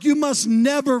apostolic, you must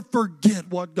never forget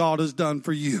what God has done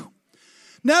for you.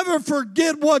 Never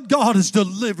forget what God has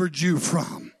delivered you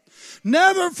from.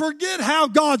 Never forget how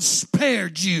God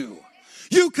spared you.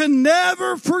 You can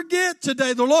never forget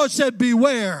today. The Lord said,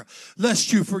 beware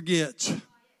lest you forget.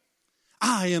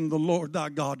 I am the Lord thy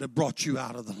God that brought you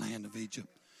out of the land of Egypt.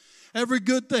 Every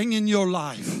good thing in your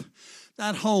life,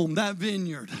 that home, that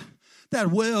vineyard, that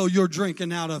well you're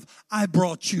drinking out of, I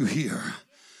brought you here.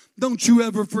 Don't you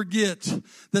ever forget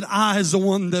that I is the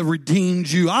one that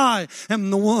redeemed you. I am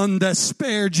the one that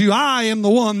spared you. I am the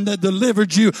one that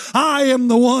delivered you. I am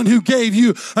the one who gave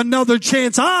you another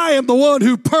chance. I am the one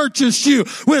who purchased you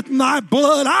with my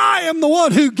blood. I am the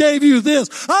one who gave you this.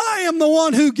 I am the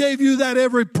one who gave you that.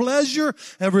 Every pleasure,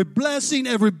 every blessing,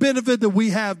 every benefit that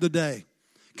we have today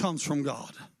comes from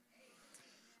God.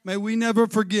 May we never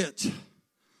forget.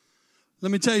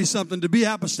 Let me tell you something. To be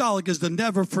apostolic is to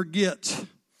never forget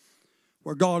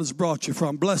where God has brought you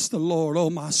from. Bless the Lord, oh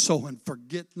my soul, and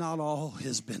forget not all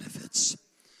his benefits.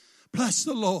 Bless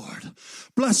the Lord.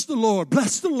 Bless the Lord.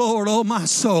 Bless the Lord, oh my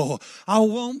soul. I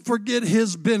won't forget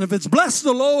his benefits. Bless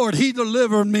the Lord. He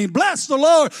delivered me. Bless the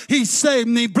Lord. He saved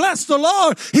me. Bless the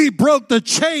Lord. He broke the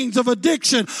chains of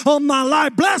addiction on my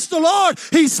life. Bless the Lord.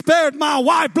 He spared my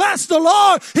wife. Bless the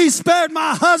Lord. He spared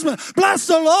my husband. Bless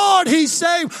the Lord. He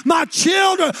saved my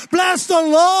children. Bless the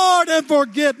Lord and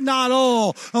forget not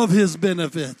all of his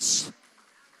benefits.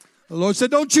 The Lord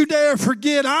said, don't you dare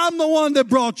forget, I'm the one that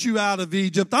brought you out of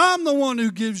Egypt. I'm the one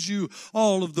who gives you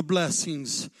all of the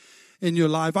blessings in your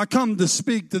life. I come to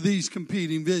speak to these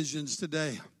competing visions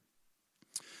today.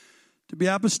 To be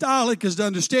apostolic is to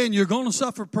understand you're going to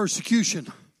suffer persecution.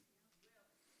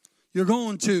 You're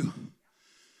going to.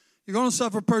 You're going to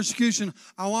suffer persecution.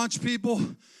 I watch people,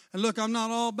 and look, I'm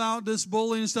not all about this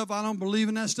bullying stuff. I don't believe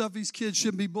in that stuff. These kids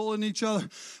shouldn't be bullying each other.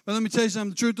 But let me tell you something.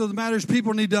 The truth of the matter is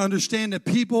people need to understand that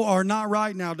people are not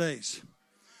right nowadays.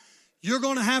 You're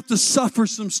going to have to suffer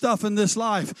some stuff in this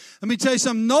life. Let me tell you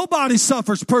something. Nobody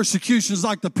suffers persecutions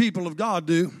like the people of God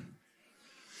do.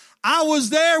 I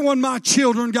was there when my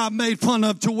children got made fun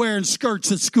of to wearing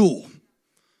skirts at school.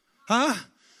 Huh?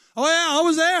 Oh, yeah, I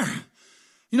was there.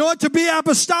 You know what? To be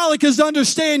apostolic is to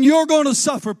understand you're going to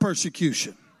suffer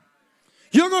persecution.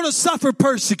 You're going to suffer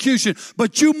persecution,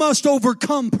 but you must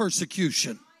overcome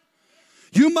persecution.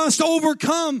 You must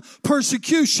overcome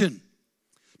persecution.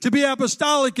 To be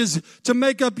apostolic is to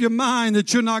make up your mind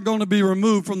that you're not going to be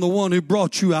removed from the one who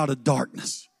brought you out of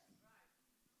darkness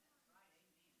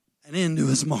and into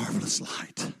his marvelous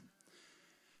light.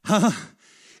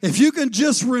 If you can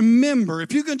just remember,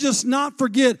 if you can just not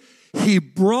forget, he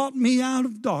brought me out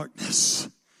of darkness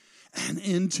and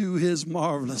into his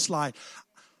marvelous light.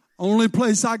 Only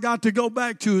place I got to go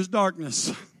back to is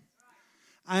darkness.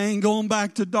 I ain't going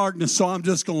back to darkness, so I'm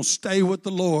just going to stay with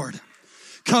the Lord.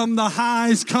 Come the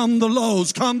highs, come the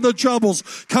lows, come the troubles,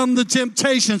 come the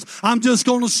temptations. I'm just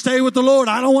going to stay with the Lord.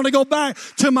 I don't want to go back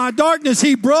to my darkness.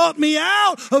 He brought me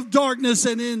out of darkness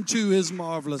and into his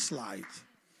marvelous light.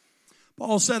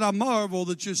 Paul said, I marvel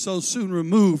that you're so soon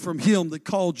removed from him that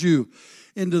called you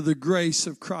into the grace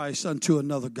of Christ unto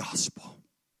another gospel,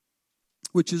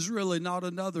 which is really not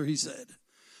another, he said,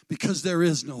 because there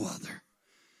is no other.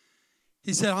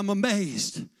 He said, I'm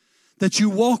amazed that you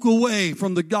walk away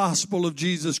from the gospel of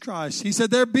Jesus Christ. He said,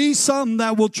 there be some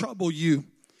that will trouble you.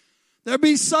 There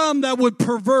be some that would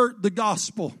pervert the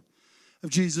gospel of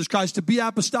Jesus Christ. To be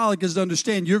apostolic is to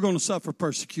understand you're going to suffer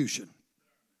persecution.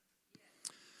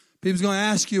 People's going to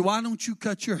ask you, why don't you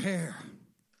cut your hair?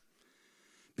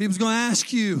 People's going to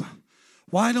ask you,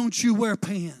 why don't you wear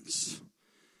pants?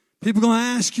 People are going to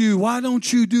ask you, why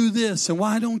don't you do this? And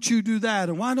why don't you do that?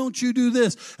 And why don't you do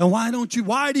this? And why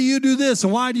do you do this?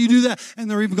 And why do you do that?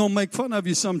 And they're even going to make fun of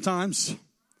you sometimes.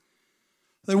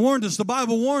 They warned us. The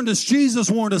Bible warned us. Jesus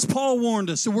warned us. Paul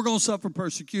warned us that we're going to suffer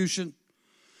persecution.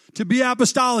 To be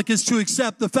apostolic is to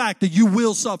accept the fact that you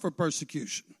will suffer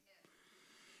persecution.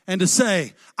 And to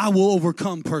say, I will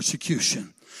overcome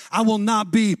persecution. I will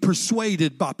not be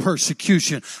persuaded by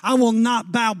persecution. I will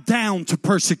not bow down to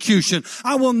persecution.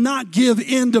 I will not give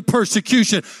in to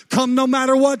persecution. Come no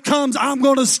matter what comes, I'm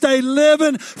going to stay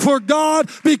living for God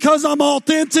because I'm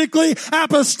authentically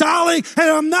apostolic and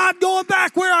I'm not going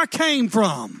back where I came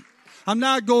from. I'm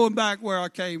not going back where I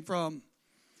came from.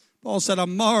 Paul said, I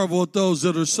marvel at those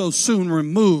that are so soon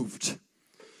removed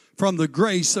from the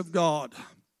grace of God.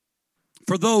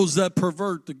 For those that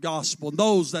pervert the gospel,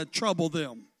 those that trouble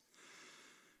them.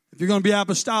 If you're going to be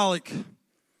apostolic, you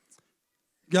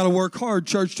got to work hard,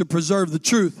 church, to preserve the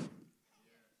truth.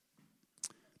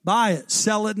 Buy it,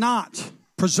 sell it not.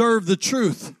 Preserve the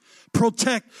truth.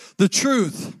 Protect the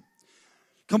truth.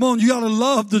 Come on, you got to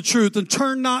love the truth and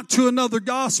turn not to another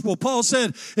gospel. Paul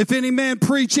said, if any man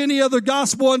preach any other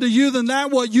gospel unto you than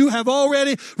that what you have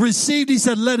already received, he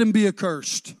said, let him be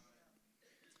accursed.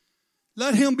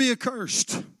 Let him be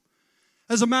accursed.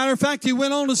 As a matter of fact, he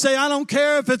went on to say, I don't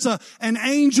care if it's an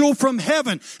angel from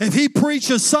heaven. If he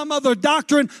preaches some other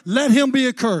doctrine, let him be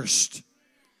accursed.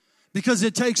 Because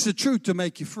it takes the truth to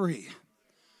make you free.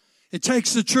 It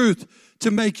takes the truth to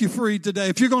make you free today.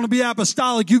 If you're going to be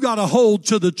apostolic, you got to hold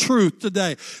to the truth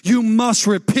today. You must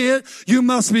repent. You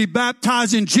must be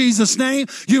baptized in Jesus' name.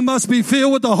 You must be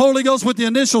filled with the Holy Ghost with the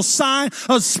initial sign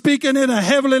of speaking in a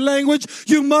heavenly language.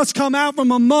 You must come out from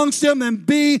amongst them and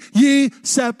be ye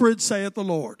separate, saith the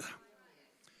Lord.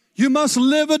 You must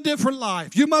live a different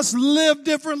life. You must live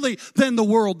differently than the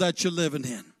world that you're living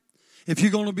in. If you're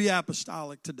going to be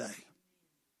apostolic today,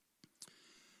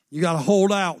 you got to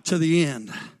hold out to the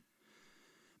end.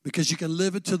 Because you can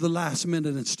live it to the last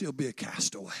minute and still be a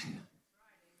castaway.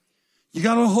 You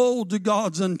got to hold to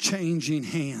God's unchanging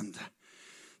hand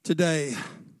today.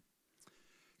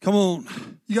 Come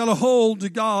on. You got to hold to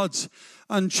God's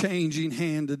unchanging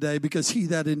hand today, because he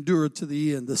that endureth to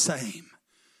the end, the same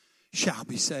shall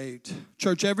be saved.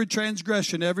 Church, every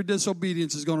transgression, every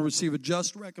disobedience is going to receive a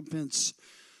just recompense,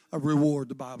 a reward,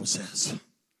 the Bible says.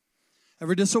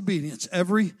 Every disobedience,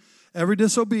 every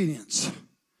disobedience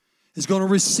is going to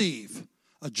receive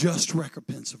a just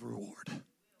recompense of reward.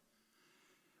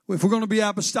 If we're going to be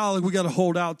apostolic, we got to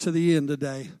hold out to the end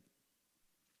today.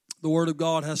 The Word of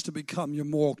God has to become your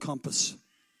moral compass.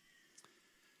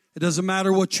 It doesn't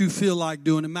matter what you feel like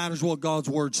doing. It matters what God's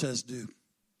Word says do.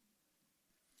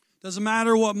 It doesn't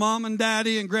matter what Mom and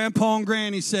Daddy and Grandpa and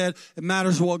Granny said. It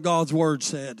matters what God's Word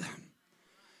said.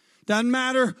 Doesn't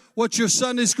matter what your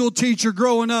Sunday school teacher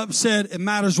growing up said. It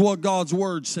matters what God's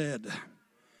Word said.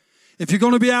 If you're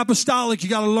going to be apostolic, you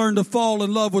got to learn to fall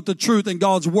in love with the truth, and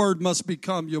God's Word must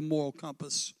become your moral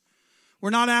compass.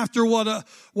 We're not after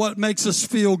what makes us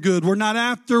feel good. We're not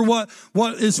after what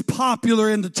is popular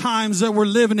in the times that we're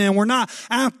living in. We're not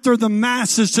after the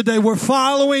masses today. We're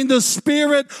following the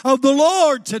Spirit of the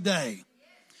Lord today.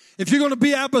 If you're going to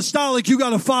be apostolic, you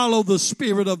got to follow the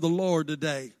Spirit of the Lord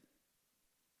today.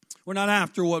 We're not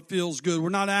after what feels good. We're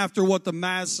not after what the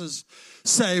masses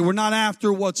say. We're not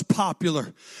after what's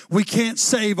popular. We can't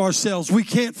save ourselves. We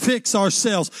can't fix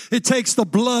ourselves. It takes the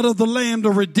blood of the Lamb to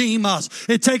redeem us.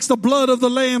 It takes the blood of the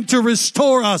Lamb to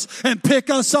restore us and pick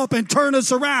us up and turn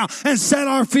us around and set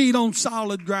our feet on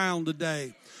solid ground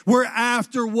today. We're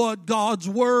after what God's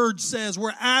Word says.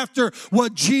 We're after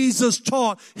what Jesus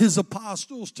taught His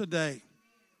apostles today.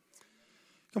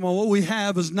 Come on, what we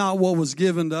have is not what was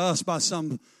given to us by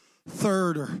some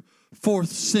 3rd or 4th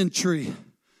century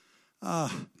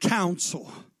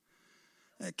council.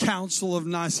 Council of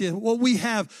Nicaea. What we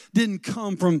have didn't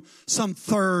come from some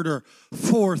 3rd or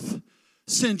 4th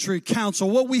century council.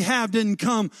 What we have didn't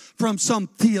come from some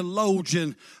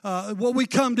theologian. What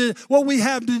we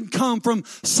have didn't come from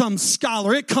some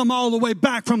scholar. It come all the way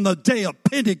back from the day of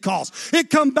Pentecost. It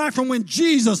come back from when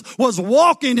Jesus was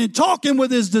walking and talking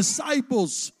with His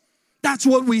disciples. That's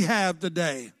what we have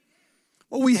today.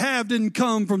 What we have didn't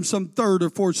come from some 3rd or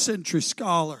 4th century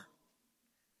scholar.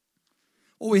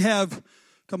 What we have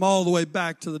come all the way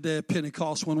back to the day of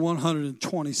Pentecost when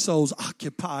 120 souls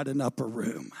occupied an upper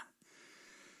room.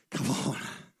 Come on.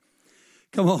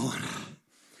 Come on.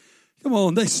 Come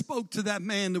on. They spoke to that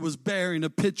man that was bearing a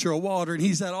pitcher of water, and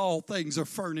he said, all things are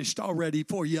furnished already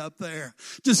for you up there.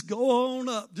 Just go on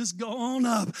up. Just go on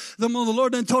up. The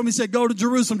Lord then told me, He said, go to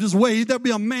Jerusalem. Just wait. There'll be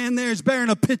a man there who's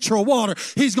bearing a pitcher of water.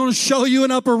 He's going to show you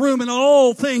an upper room, and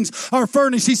all things are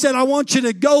furnished. He said, I want you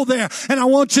to go there, and I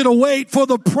want you to wait for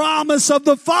the promise of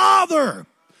the Father.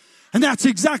 And that's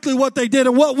exactly what they did.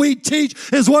 And what we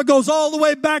teach is what goes all the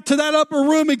way back to that upper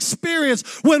room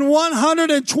experience when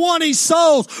 120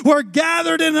 souls were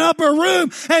gathered in an upper room,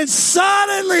 and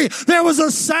suddenly there was a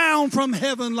sound from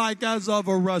heaven like as of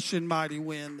a rushing mighty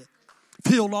wind.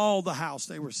 Filled all the house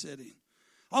they were sitting.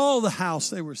 All the house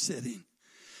they were sitting.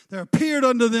 There appeared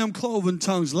unto them cloven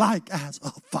tongues like as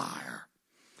of fire.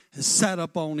 It sat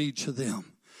up on each of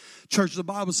them. Church, the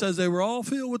Bible says they were all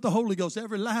filled with the Holy Ghost,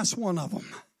 every last one of them.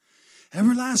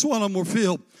 Every last one of them were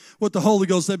filled with the Holy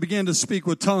Ghost. They began to speak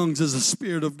with tongues as the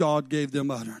Spirit of God gave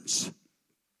them utterance.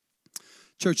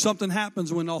 Church, something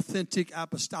happens when authentic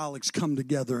apostolics come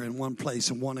together in one place,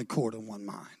 in one accord, in one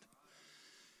mind.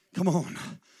 Come on.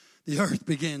 The earth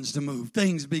begins to move.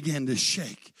 Things begin to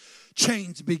shake.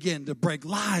 Chains begin to break.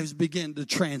 Lives begin to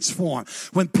transform.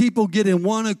 When people get in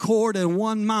one accord and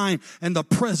one mind and the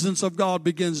presence of God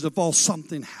begins to fall,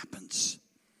 something happens.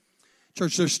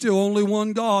 Church, there's still only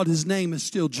one God. His name is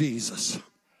still Jesus.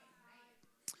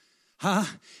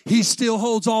 He still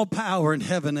holds all power in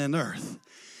heaven and earth.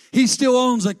 He still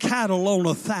owns a cattle on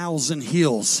 1,000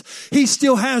 hills. He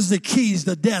still has the keys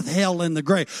to death, hell, and the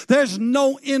grave. There's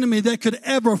no enemy that could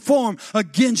ever form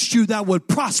against you that would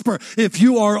prosper if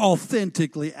you are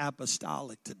authentically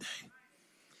apostolic today.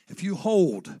 If you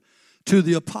hold to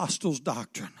the apostles'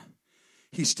 doctrine,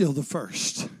 He's still the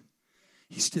first.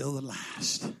 He's still the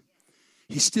last.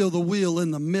 He's still the wheel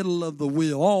in the middle of the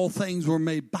wheel. All things were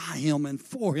made by Him and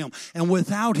for Him. And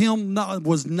without Him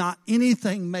was not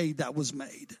anything made that was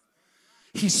made.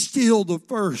 He's still the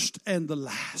first and the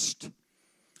last.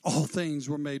 All things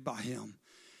were made by Him.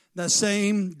 That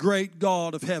same great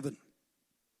God of heaven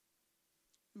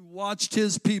who watched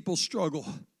His people struggle,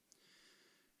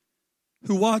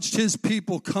 who watched His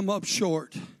people come up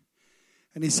short.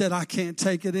 And He said, I can't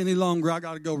take it any longer. I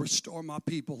got to go restore my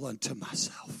people unto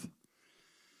myself.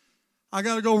 I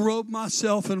got to go robe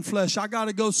myself in flesh. I got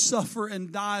to go suffer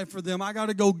and die for them. I got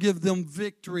to go give them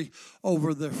victory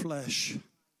over their flesh.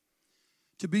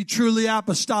 To be truly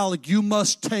apostolic, you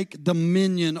must take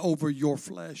dominion over your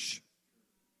flesh.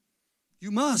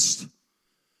 You must.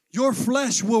 Your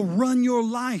flesh will run your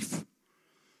life.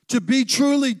 To be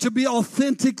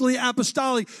authentically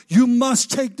apostolic, you must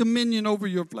take dominion over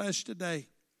your flesh today.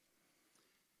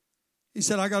 He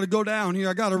said, I got to go down here.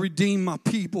 I got to redeem my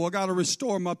people. I got to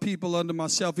restore my people unto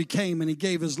myself. He came and He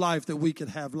gave His life that we could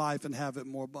have life and have it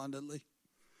more abundantly.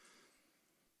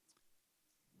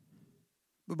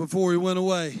 But before he went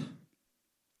away,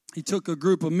 he took a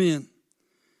group of men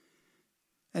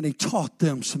and he taught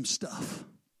them some stuff.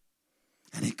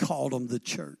 And he called them the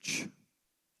church,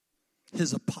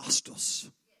 his apostles.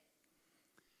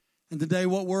 And today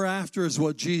what we're after is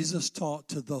what Jesus taught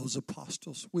to those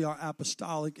apostles. We are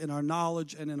apostolic in our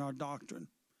knowledge and in our doctrine.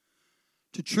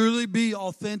 To truly be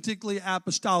authentically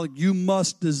apostolic, you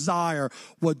must desire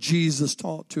what Jesus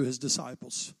taught to his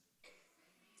disciples.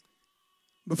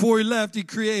 Before he left, he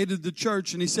created the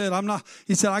church, and he said,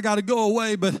 I got to go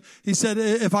away, but he said,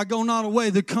 if I go not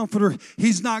away, the Comforter,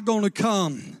 he's not going to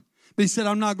come. But he said,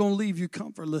 I'm not going to leave you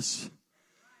comfortless.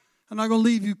 I'm not going to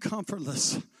leave you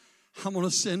comfortless. I'm going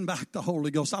to send back the Holy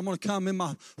Ghost. I'm going to come in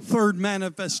my third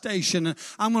manifestation. And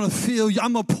I'm going to fill you.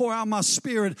 I'm going to pour out my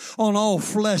Spirit on all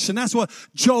flesh. And that's what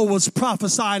Joel was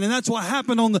prophesying. And that's what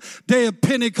happened on the day of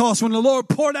Pentecost when the Lord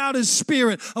poured out his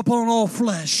Spirit upon all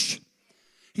flesh.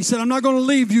 He said, I'm not going to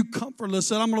leave you comfortless.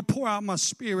 And I'm going to pour out my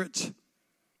Spirit.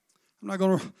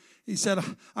 He said,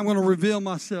 I'm going to reveal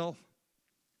myself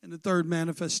in the third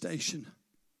manifestation.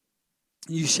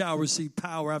 You shall receive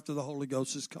power after the Holy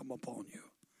Ghost has come upon you.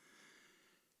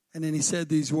 And then he said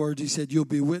these words. He said, you'll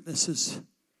be witnesses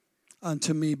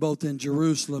unto me both in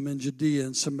Jerusalem and Judea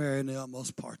and Samaria and the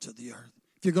utmost parts of the earth.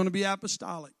 If you're going to be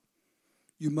apostolic,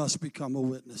 you must become a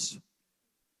witness.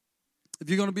 If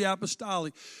you're going to be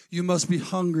apostolic, you must be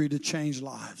hungry to change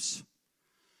lives.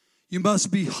 You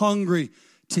must be hungry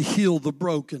to heal the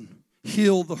broken,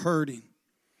 heal the hurting.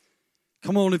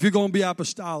 Come on, if you're going to be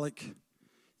apostolic,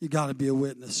 you got to be a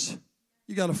witness.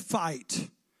 You got to fight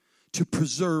to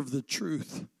preserve the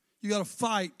truth. You got to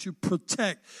fight to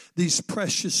protect these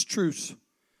precious truths.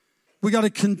 We got to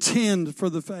contend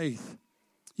for the faith.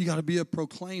 You got to be a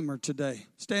proclaimer today.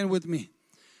 Stand with me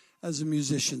as the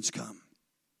musicians come.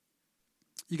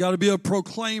 You got to be a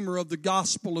proclaimer of the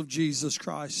gospel of Jesus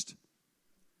Christ.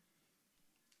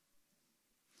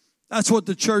 That's what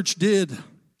the church did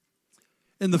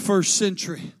in the first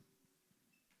century.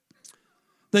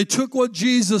 They took what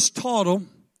Jesus taught them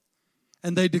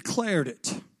and they declared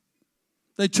it.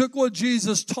 They took what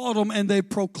Jesus taught them and they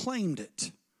proclaimed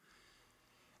it.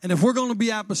 And if we're going to be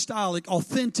apostolic,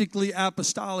 authentically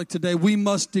apostolic today, we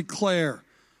must declare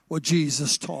what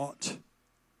Jesus taught.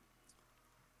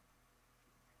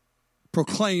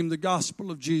 Proclaim the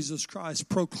gospel of Jesus Christ.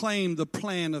 Proclaim the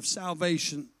plan of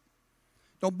salvation.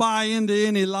 Don't buy into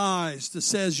any lies that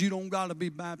says you don't got to be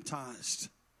baptized.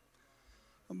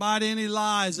 Don't buy into any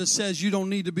lies that says you don't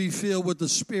need to be filled with the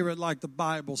Spirit like the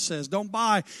Bible says. Don't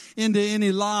buy into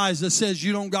any lies that says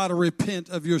you don't got to repent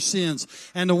of your sins.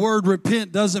 And the word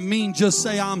repent doesn't mean just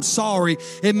say I'm sorry.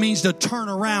 It means to turn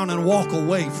around and walk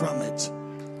away from it.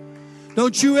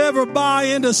 Don't you ever buy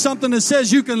into something that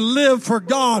says you can live for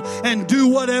God and do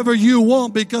whatever you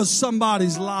want because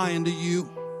somebody's lying to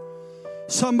you.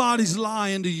 Somebody's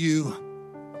lying to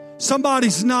you.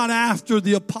 Somebody's not after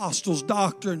the apostles'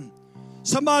 doctrine.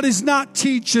 Somebody's not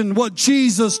teaching what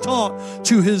Jesus taught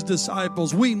to his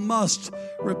disciples. We must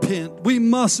repent. We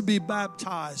must be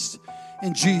baptized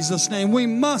in Jesus' name. We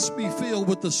must be filled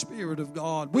with the Spirit of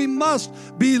God. We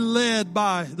must be led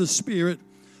by the Spirit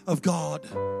of God.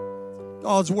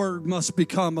 God's word must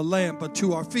become a lamp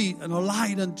unto our feet and a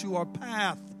light unto our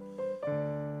path.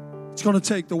 It's going to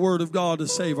take the word of God to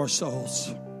save our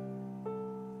souls.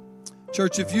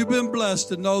 Church, if you've been blessed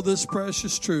to know this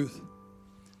precious truth,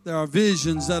 there are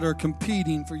visions that are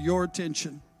competing for your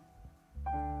attention.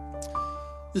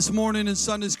 This morning in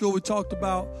Sunday school, we talked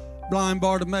about blind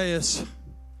Bartimaeus.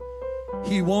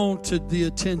 He wanted the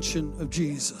attention of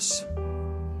Jesus.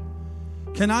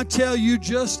 Can I tell you,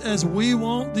 just as we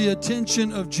want the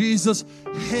attention of Jesus,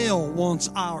 hell wants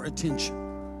our attention.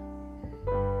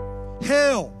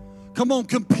 Hell, come on,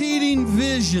 competing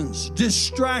visions,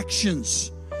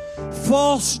 distractions,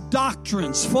 false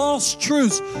doctrines, false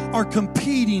truths are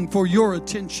competing for your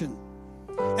attention.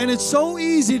 And it's so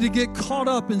easy to get caught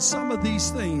up in some of these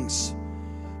things.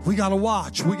 We got to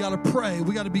watch. We got to pray.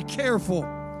 We got to be careful.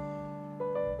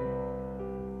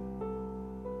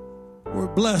 We're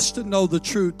blessed to know the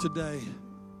truth today.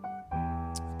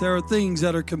 There are things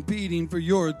that are competing for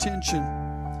your attention,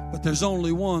 but there's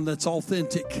only one that's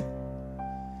authentic.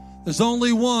 There's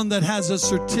only one that has a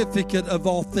certificate of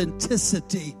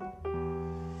authenticity.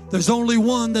 There's only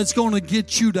one that's going to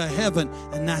get you to heaven,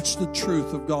 and that's the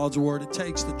truth of God's word. It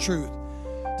takes the truth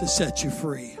to set you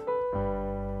free.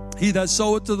 He that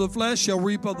soweth to the flesh shall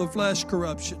reap of the flesh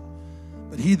corruption,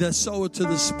 but he that soweth to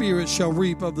the Spirit shall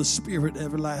reap of the Spirit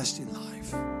everlasting life.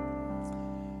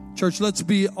 Church, let's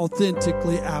be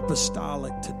authentically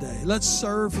apostolic today. Let's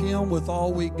serve Him with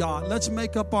all we got. Let's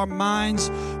make up our minds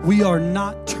we are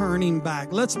not turning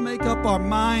back. Let's make up our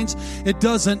minds it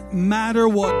doesn't matter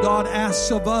what God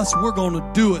asks of us, we're going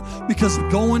to do it, because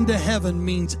going to heaven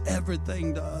means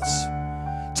everything to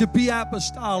us. To be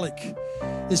apostolic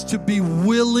is to be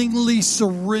willingly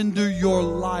surrender your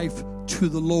life to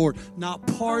the Lord. Not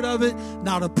part of it,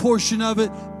 not a portion of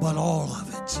it, but all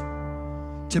of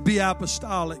it. To be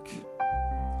apostolic,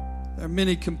 there are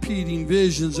many competing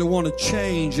visions that want to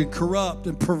change and corrupt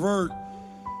and pervert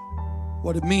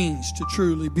what it means to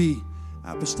truly be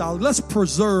apostolic. Let's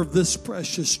preserve this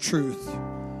precious truth.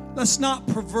 Let's not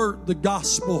pervert the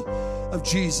gospel of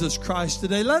Jesus Christ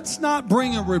today. Let's not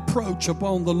bring a reproach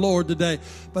upon the Lord today,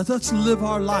 but let's live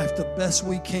our life the best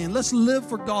we can. Let's live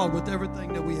for God with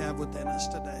everything that we have within us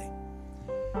today.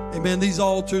 Amen. These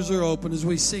altars are open. As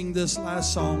we sing this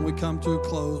last song, we come to a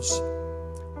close.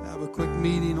 We have a quick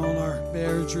meeting on our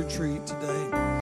marriage retreat today.